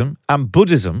 Judaism and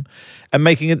Buddhism, and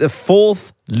making it the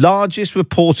fourth largest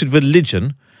reported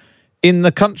religion in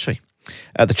the country.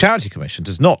 The Charity Commission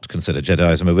does not consider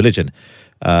Jediism a religion.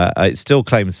 It still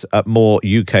claims more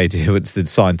UK adherents than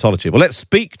Scientology. Well, let's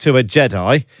speak to a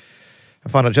Jedi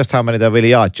and find out just how many there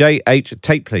really are. J.H.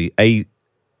 Tapley, a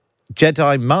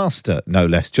Jedi Master, no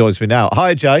less, joins me now.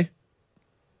 Hi, Jay.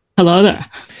 Hello there.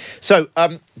 So,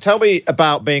 tell me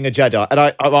about being a Jedi. And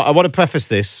I want to preface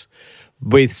this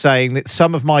with saying that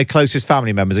some of my closest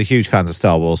family members are huge fans of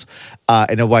Star Wars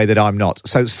in a way that I'm not.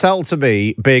 So, sell to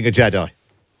me being a Jedi.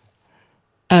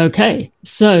 Okay,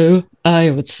 so I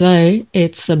would say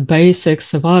it's a basic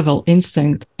survival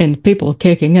instinct in people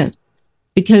kicking in.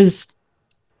 Because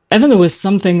even though it was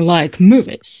something like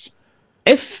movies,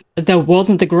 if there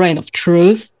wasn't a grain of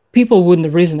truth, people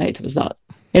wouldn't resonate with that.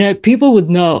 You know, people would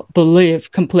not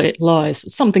believe complete lies,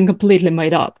 something completely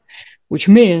made up, which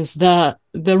means that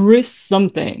there is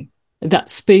something that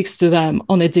speaks to them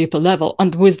on a deeper level.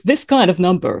 And with this kind of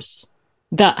numbers,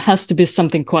 that has to be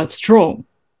something quite strong.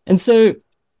 And so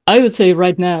I would say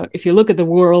right now, if you look at the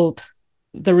world,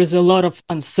 there is a lot of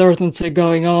uncertainty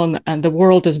going on, and the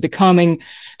world is becoming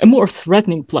a more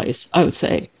threatening place, I would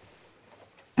say.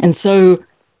 And so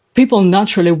people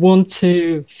naturally want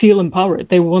to feel empowered.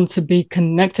 They want to be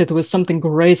connected with something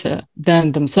greater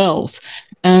than themselves.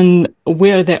 And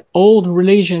where the old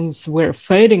religions were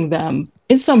fading them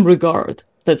in some regard,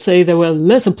 let's say they were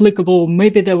less applicable,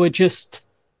 maybe they were just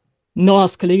not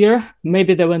as clear,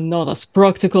 maybe they were not as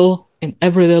practical in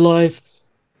everyday life,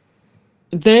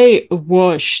 they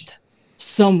watched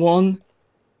someone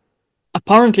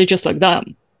apparently just like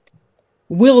them,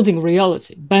 wielding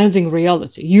reality, bending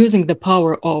reality, using the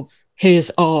power of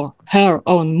his or her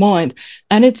own mind.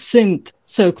 And it seemed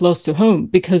so close to home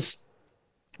because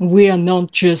we are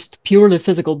not just purely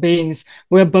physical beings.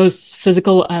 We're both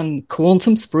physical and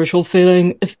quantum spiritual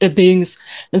beings.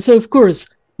 And so, of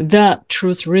course, that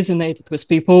truth resonated with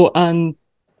people, and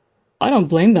I don't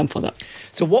blame them for that.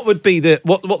 So what would be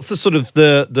what's the sort of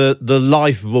the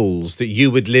life rules that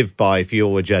you would live by if you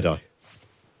were a Jedi?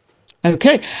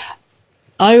 Okay.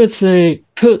 I would say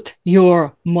put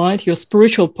your mind, your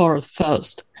spiritual part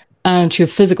first, and your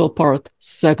physical part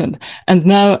second. And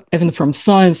now, even from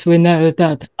science, we know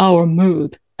that our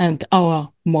mood and our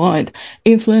mind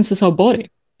influences our body,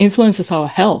 influences our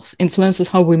health, influences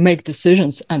how we make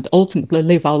decisions and ultimately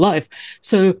live our life.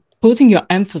 So putting your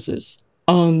emphasis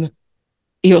on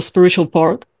your spiritual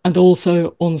part and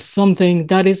also on something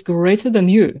that is greater than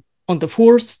you, on the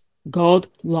Force, God,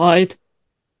 light,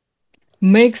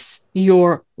 makes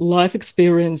your life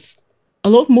experience a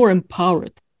lot more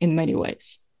empowered in many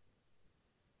ways.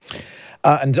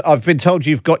 And I've been told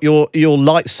you've got your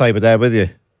lightsaber there with you.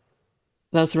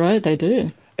 That's right, I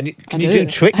do. And can you do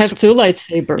tricks? I have 2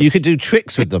 lightsabers. You could do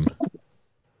tricks with them.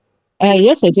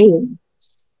 Yes, I do.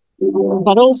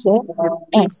 But also,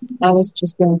 I was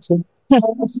just going to...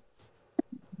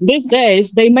 These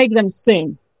days, they make them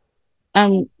sing.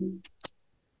 And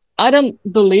I don't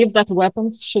believe that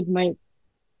weapons should make...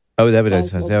 Oh, there it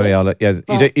is. There we are. Yes,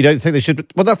 you don't think they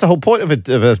should... Well, that's the whole point of a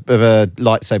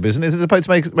lightsaber, isn't it? Is it supposed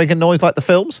to make a noise like the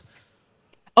films?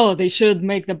 Oh, they should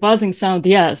make the buzzing sound,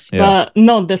 yes, but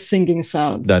not the singing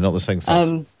sound. No, not the singing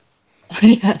sound.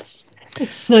 Yes.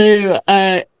 So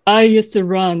I used to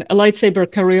run a lightsaber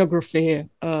choreography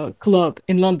club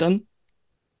in London,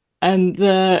 and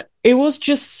it was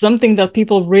just something that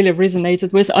people really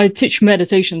resonated with. I teach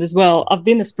meditation as well. I've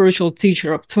been a spiritual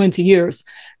teacher of 20 years,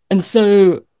 and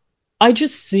so I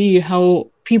just see how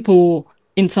people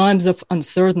in times of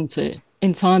uncertainty,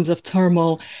 in times of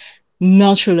turmoil,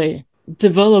 naturally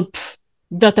develop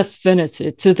that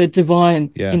affinity to the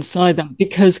divine inside them.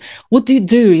 Because what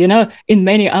do? In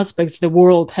many aspects, the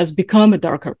world has become a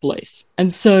darker place.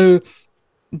 And so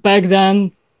back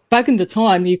in the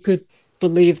time, you could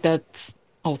believe that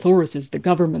authorities, the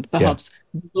government, perhaps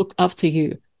look after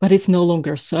you, but it's no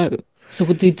longer so. So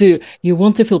what do? You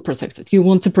want to feel protected. You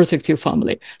want to protect your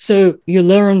family. So you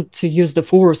learn to use the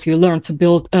Force. You learn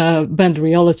to bend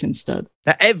reality instead.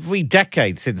 Now, every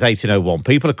decade since 1801,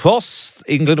 people across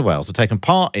England and Wales have taken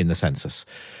part in the census,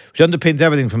 which underpins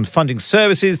everything from funding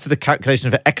services to the calculation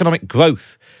of economic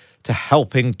growth to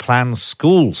helping plan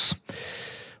schools.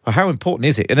 Well, how important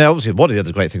is it? And obviously, one of the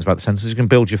other great things about the census is you can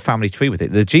build your family tree with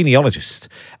it. The genealogist,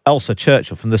 Elsa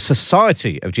Churchill from the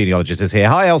Society of Genealogists is here.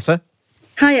 Hi, Elsa.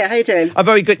 Hiya, how you doing? I'm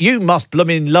very good. You must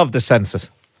blooming love the census.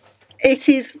 It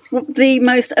is the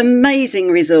most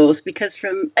amazing resource because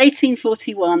from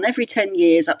 1841, every 10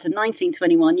 years up to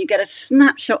 1921, you get a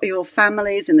snapshot of your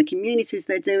families and the communities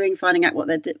they're doing, finding out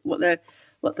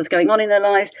what's going on in their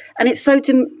lives. And it's so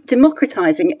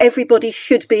democratising. Everybody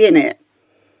should be in it.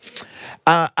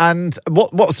 And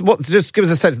what? Just give us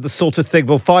a sense of the sort of thing.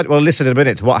 We'll listen in a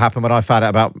minute to what happened when I found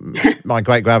out about my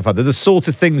great grandfather. The sort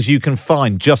of things you can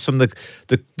find just from the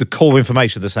core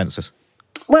information of the census.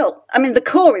 Well, I mean, the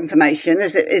core information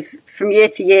is from year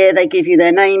to year. They give you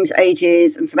their names,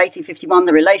 ages, and from 1851,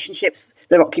 their relationships,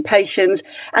 their occupations.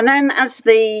 And then as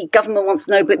the government wants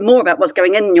to know a bit more about what's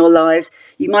going on in your lives,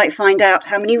 you might find out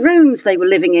how many rooms they were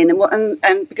living in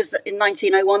and because in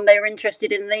 1901, they were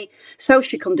interested in the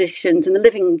social conditions and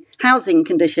the housing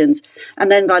conditions.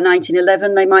 And then by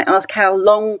 1911, they might ask how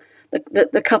long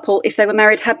the couple, if they were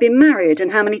married, had been married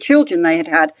and how many children they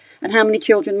had and how many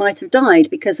children might have died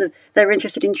because they were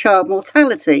interested in child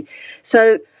mortality.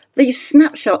 So these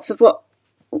snapshots of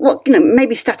what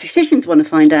maybe statisticians want to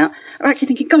find out are actually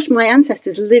thinking, gosh, my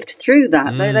ancestors lived through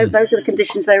that. Those are the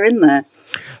conditions they're in there.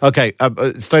 Okay,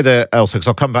 stay there, Elsa, because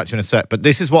I'll come back to you in a sec. But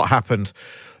this is what happened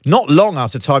not long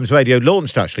after Times Radio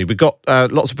launched, actually. We got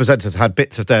lots of presenters had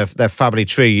bits of their family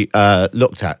tree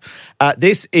looked at.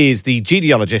 This is the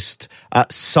genealogist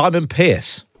Simon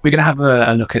Pearce. We're going to have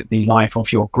a look at the life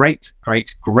of your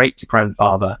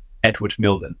great-great-great-grandfather, Edward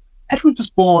Milden. Edward was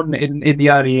born in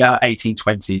the early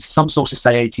 1820s. Some sources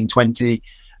say 1820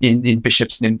 in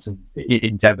Bishop's Nynton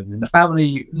in Devon. And the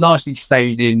family largely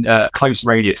stayed in close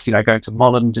radius, going to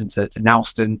Molland and to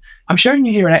Nowston. I'm showing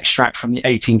you here an extract from the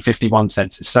 1851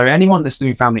 census. So anyone that's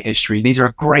doing family history, these are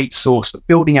a great source for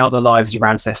building out the lives of your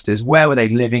ancestors. Where were they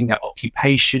living, their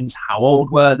occupations, how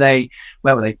old were they,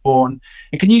 where were they born?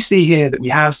 And can you see here that we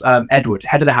have Edward,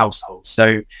 head of the household.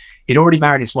 So he'd already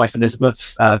married his wife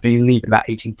Elizabeth, believe in about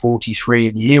 1843,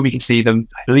 and here we can see them.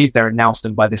 I believe they're in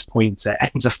Nowston by this point.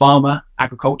 Edward's a farmer,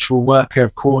 agricultural worker,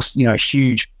 of course, a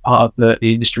huge part of the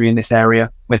industry in this area,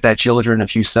 with their children, a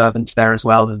few servants there as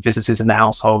well, and visitors in the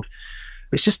household.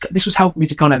 It's just, this was helping me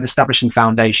to kind of establish some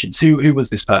foundations. Who was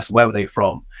this person? Where were they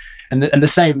from? And the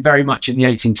same very much in the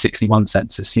 1861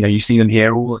 census. You see them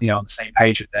here all, on the same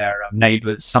page with their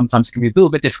neighbours. Sometimes it can be a little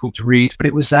bit difficult to read, but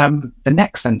it was the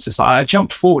next census. I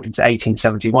jumped forward into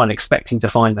 1871, expecting to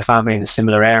find the family in a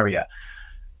similar area.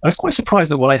 I was quite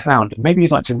surprised at what I found. Maybe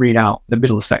you'd like to read out the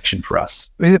middle section for us.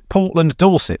 Is it Portland,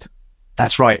 Dorset?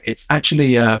 That's right. It's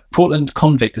actually a Portland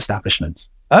convict establishment.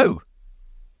 That's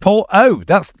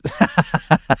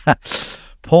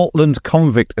Portland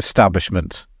convict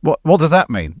establishment. What does that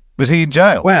mean? Was he in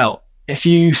jail? Well, if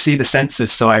you see the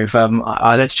census, so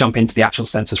let's jump into the actual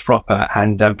census proper.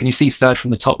 And can you see third from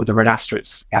the top with the red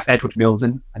asterisk? You have Edward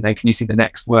Milden, and then can you see the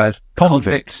next word?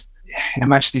 Convict. In Her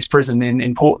Majesty's prison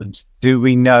in Portland. Do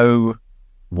we know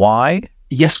why?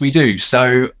 Yes, we do.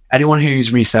 So anyone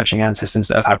who's researching ancestors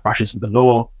that have had brushes with the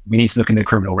law, we need to look in the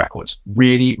criminal records.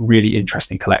 Really, really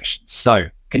interesting collection. So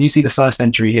can you see the first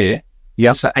entry here?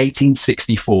 Yes. For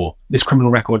 1864. This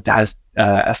criminal record has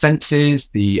offences,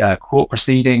 the court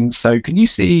proceedings. So can you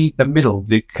see the middle,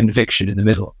 the conviction in the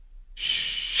middle?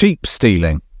 Sheep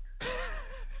stealing.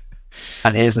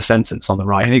 And here's the sentence on the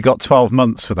right. And he got 12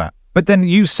 months for that. But then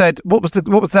you said, what was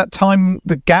that time,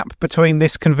 the gap between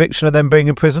this conviction and then being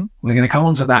in prison? We're going to come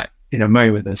on to that in a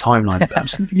moment, the timeline, but I'm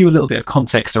just going to give you a little bit of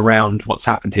context around what's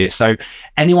happened here. So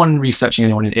anyone researching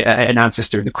an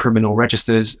ancestor in the criminal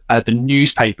registers, the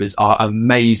newspapers are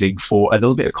amazing for a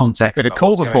little bit of context. Bit of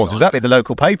court reports, exactly, the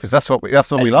local papers. That's what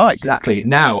we like. Exactly.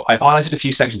 Now, I've highlighted a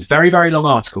few sections, very, very long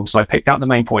articles, so I picked out the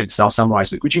main points, I'll summarise.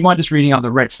 But would you mind just reading out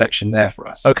the red section there for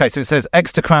us? Okay, so it says,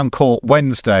 Exeter Crown Court,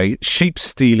 Wednesday, sheep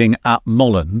stealing at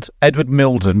Molland, Edward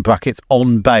Milden, brackets,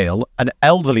 on bail, an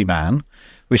elderly man,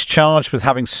 was charged with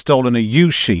having stolen a ewe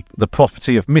sheep, the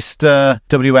property of Mr.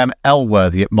 W.M.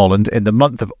 Elworthy at Molland in the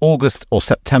month of August or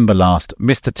September last.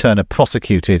 Mr. Turner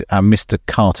prosecuted and Mr.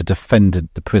 Carter defended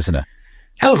the prisoner.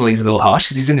 Elderly is a little harsh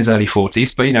because he's in his early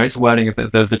 40s, but, it's the wording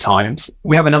of the times.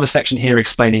 We have another section here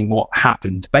explaining what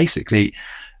happened. Basically,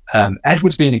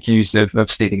 Edward's being accused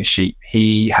of stealing a sheep.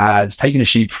 He has taken a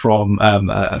sheep from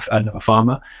another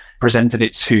farmer, presented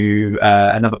it to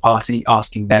another party,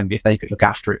 asking them if they could look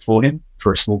after it for him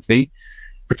for a small fee,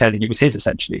 pretending it was his,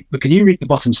 essentially. But can you read the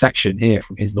bottom section here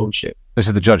from his lordship? This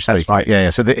is the judge speaking. That's right. Yeah.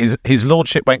 So his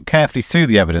lordship went carefully through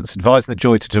the evidence, advising the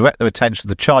jury to direct their attention to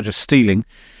the charge of stealing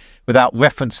without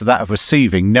reference to that of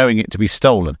receiving, knowing it to be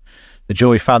stolen. The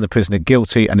jury found the prisoner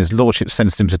guilty and his lordship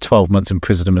sentenced him to 12 months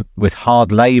imprisonment with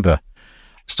hard labour.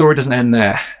 Story doesn't end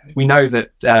there. We know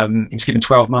that he was given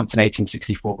 12 months in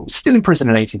 1864, but was still in prison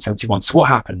in 1871. So what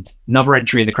happened? Another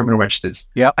entry in the criminal registers.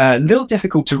 Yeah. A little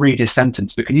difficult to read his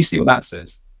sentence, but can you see what that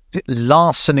says?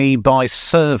 Larceny by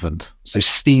servant. So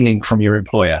stealing from your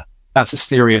employer. That's a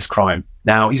serious crime.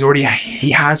 Now,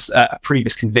 he has a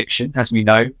previous conviction, as we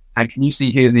know. And can you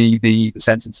see here the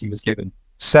sentence he was given?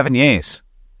 7 years.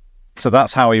 So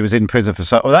that's how he was in prison for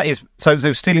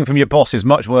so stealing from your boss is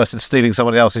much worse than stealing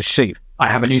somebody else's sheep. I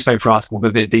have a newspaper article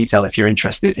with a bit of detail if you're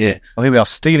interested here. Oh, here we are.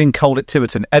 Stealing coal at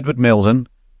Tiverton. Edward Milden,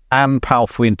 Anne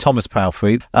Palfrey and Thomas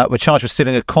Palfrey were charged with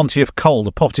stealing a quantity of coal,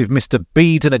 the property of Mr.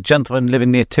 Beedon, a gentleman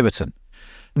living near Tiverton.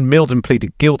 Milden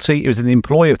pleaded guilty. He was in the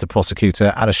employ of the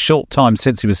prosecutor and a short time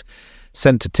since he was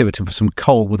sent to Tiverton for some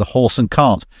coal with a horse and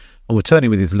cart. On returning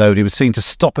with his load, he was seen to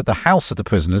stop at the house of the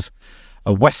prisoners,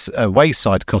 a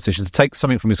wayside cottage, and to take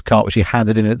something from his cart which he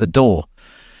handed in at the door.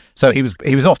 So he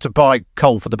was off to buy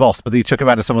coal for the boss, but he took him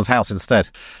out of someone's house instead.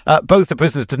 Both the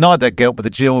prisoners denied their guilt, but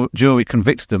the jury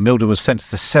convicted them. Milden was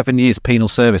sentenced to 7 years penal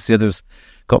service. The others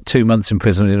got 2 months in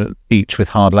prison each with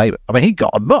hard labour. I mean, he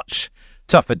got a much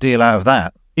tougher deal out of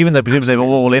that, even though presumably they were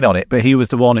all in on it, but he was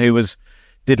the one who was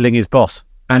diddling his boss.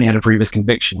 And he had a previous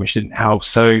conviction, which didn't help.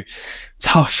 So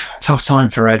Tough time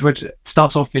for Edward.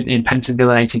 Starts off in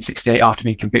Pentonville in 1868 after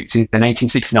being convicted. Then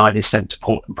 1869 is sent to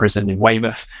Portland Prison in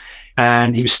Weymouth.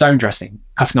 And he was stone dressing,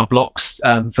 cutting up blocks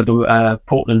for the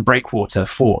Portland Breakwater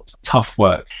Fort. Tough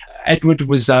work. Edward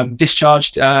was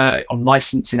discharged on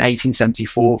licence in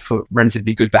 1874 for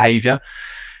relatively good behaviour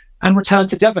and returned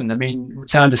to Devon. I mean,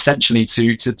 returned essentially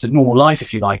to normal life,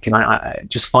 if you like. And I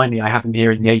just finally, I have him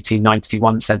here in the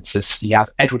 1891 census. You have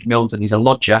Edward Milden. He's a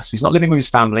lodger, so he's not living with his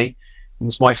family. And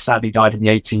his wife sadly died in the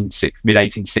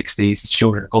mid-1860s. His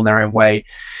children have gone their own way.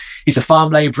 He's a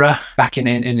farm labourer back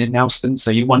in Nelston, so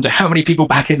you wonder how many people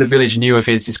back in the village knew of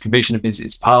his conviction of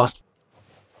his past.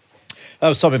 That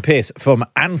was Simon Pearce from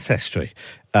Ancestry,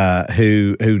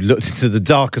 who looked into the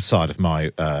darker side of my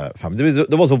family.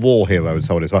 There was a war hero and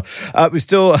so on as well.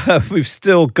 We've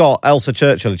still got Elsa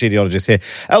Churchill, a genealogist here.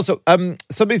 Elsa,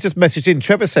 somebody's just messaged in.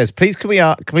 Trevor says, please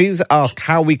please ask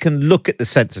how we can look at the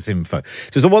census info.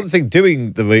 So there's one thing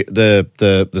doing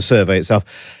the survey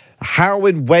itself. How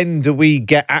and when do we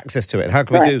get access to it? How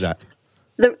can we do that?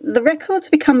 The records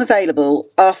become available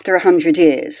after 100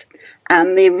 years,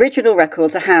 and the original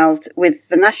records are housed with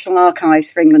the National Archives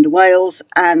for England and Wales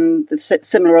and the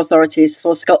similar authorities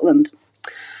for Scotland.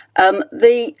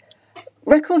 The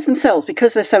records themselves,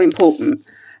 because they're so important,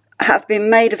 have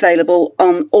been made available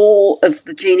on all of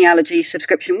the genealogy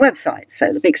subscription websites.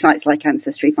 So the big sites like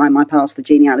Ancestry, Find My Past, The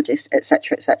Genealogist,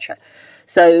 etc., etc.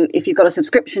 So if you've got a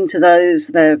subscription to those,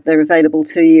 they're available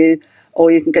to you,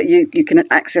 or you can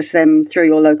access them through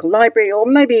your local library, or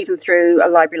maybe even through a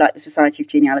library like the Society of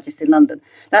Genealogists in London.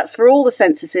 That's for all the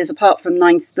censuses, apart from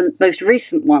the most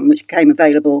recent one, which became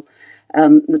available,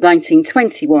 the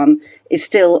 1921, is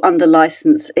still under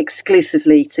licence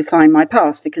exclusively to Find My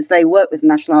Past, because they work with the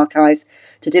National Archives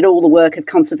to do all the work of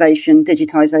conservation,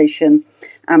 digitisation,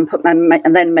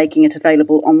 and then making it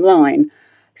available online.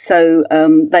 So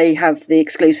they have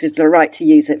the right to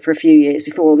use it for a few years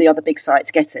before all the other big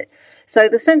sites get it. So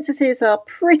the censuses are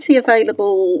pretty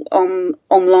available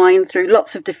online through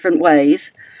lots of different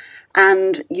ways,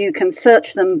 and you can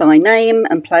search them by name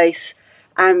and place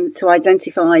and to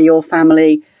identify your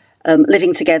family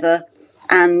living together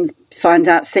and find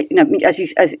out,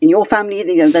 as in your family,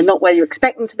 they're not where you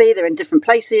expect them to be. They're in different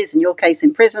places. In your case,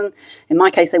 in prison. In my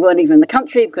case, they weren't even in the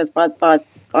country, because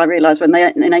I realised in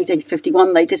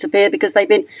 1851 they disappeared because they'd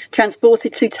been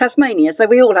transported to Tasmania. So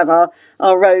we all have our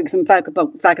rogues and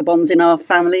vagabonds in our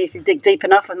family if you dig deep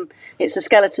enough, and it's the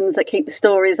skeletons that keep the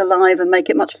stories alive and make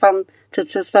it much fun to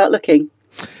start looking.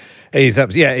 It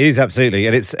is absolutely,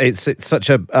 and it's such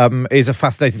a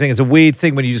fascinating thing. It's a weird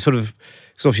thing when you just sort of.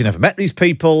 Because obviously you never met these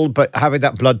people, but having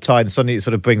that blood tie, and suddenly it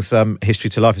sort of brings some history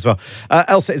to life as well.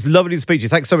 Elsa, it's lovely to speak to you.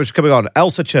 Thanks so much for coming on.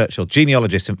 Elsa Churchill,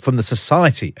 genealogist from the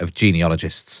Society of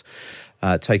Genealogists,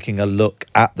 taking a look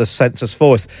at the census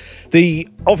for us. The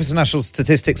Office of National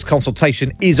Statistics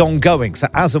consultation is ongoing, so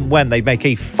as and when they make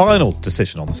a final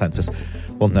decision on the census,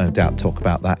 we'll no doubt talk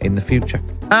about that in the future.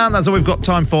 And that's all we've got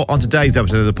time for on today's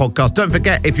episode of the podcast. Don't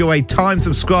forget, if you're a Times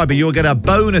subscriber, you'll get a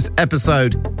bonus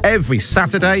episode every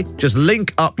Saturday. Just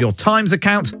link up your Times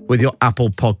account with your Apple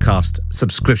Podcast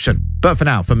subscription. But for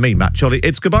now, from me, Matt Cholly,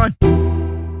 it's goodbye.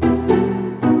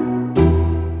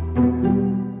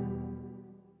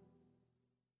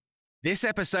 This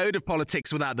episode of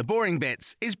Politics Without the Boring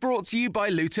Bits is brought to you by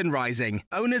Luton Rising,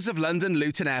 owners of London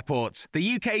Luton Airport,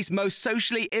 the UK's most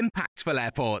socially impactful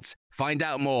airport. Find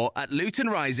out more at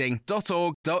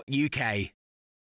lutonrising.org.uk.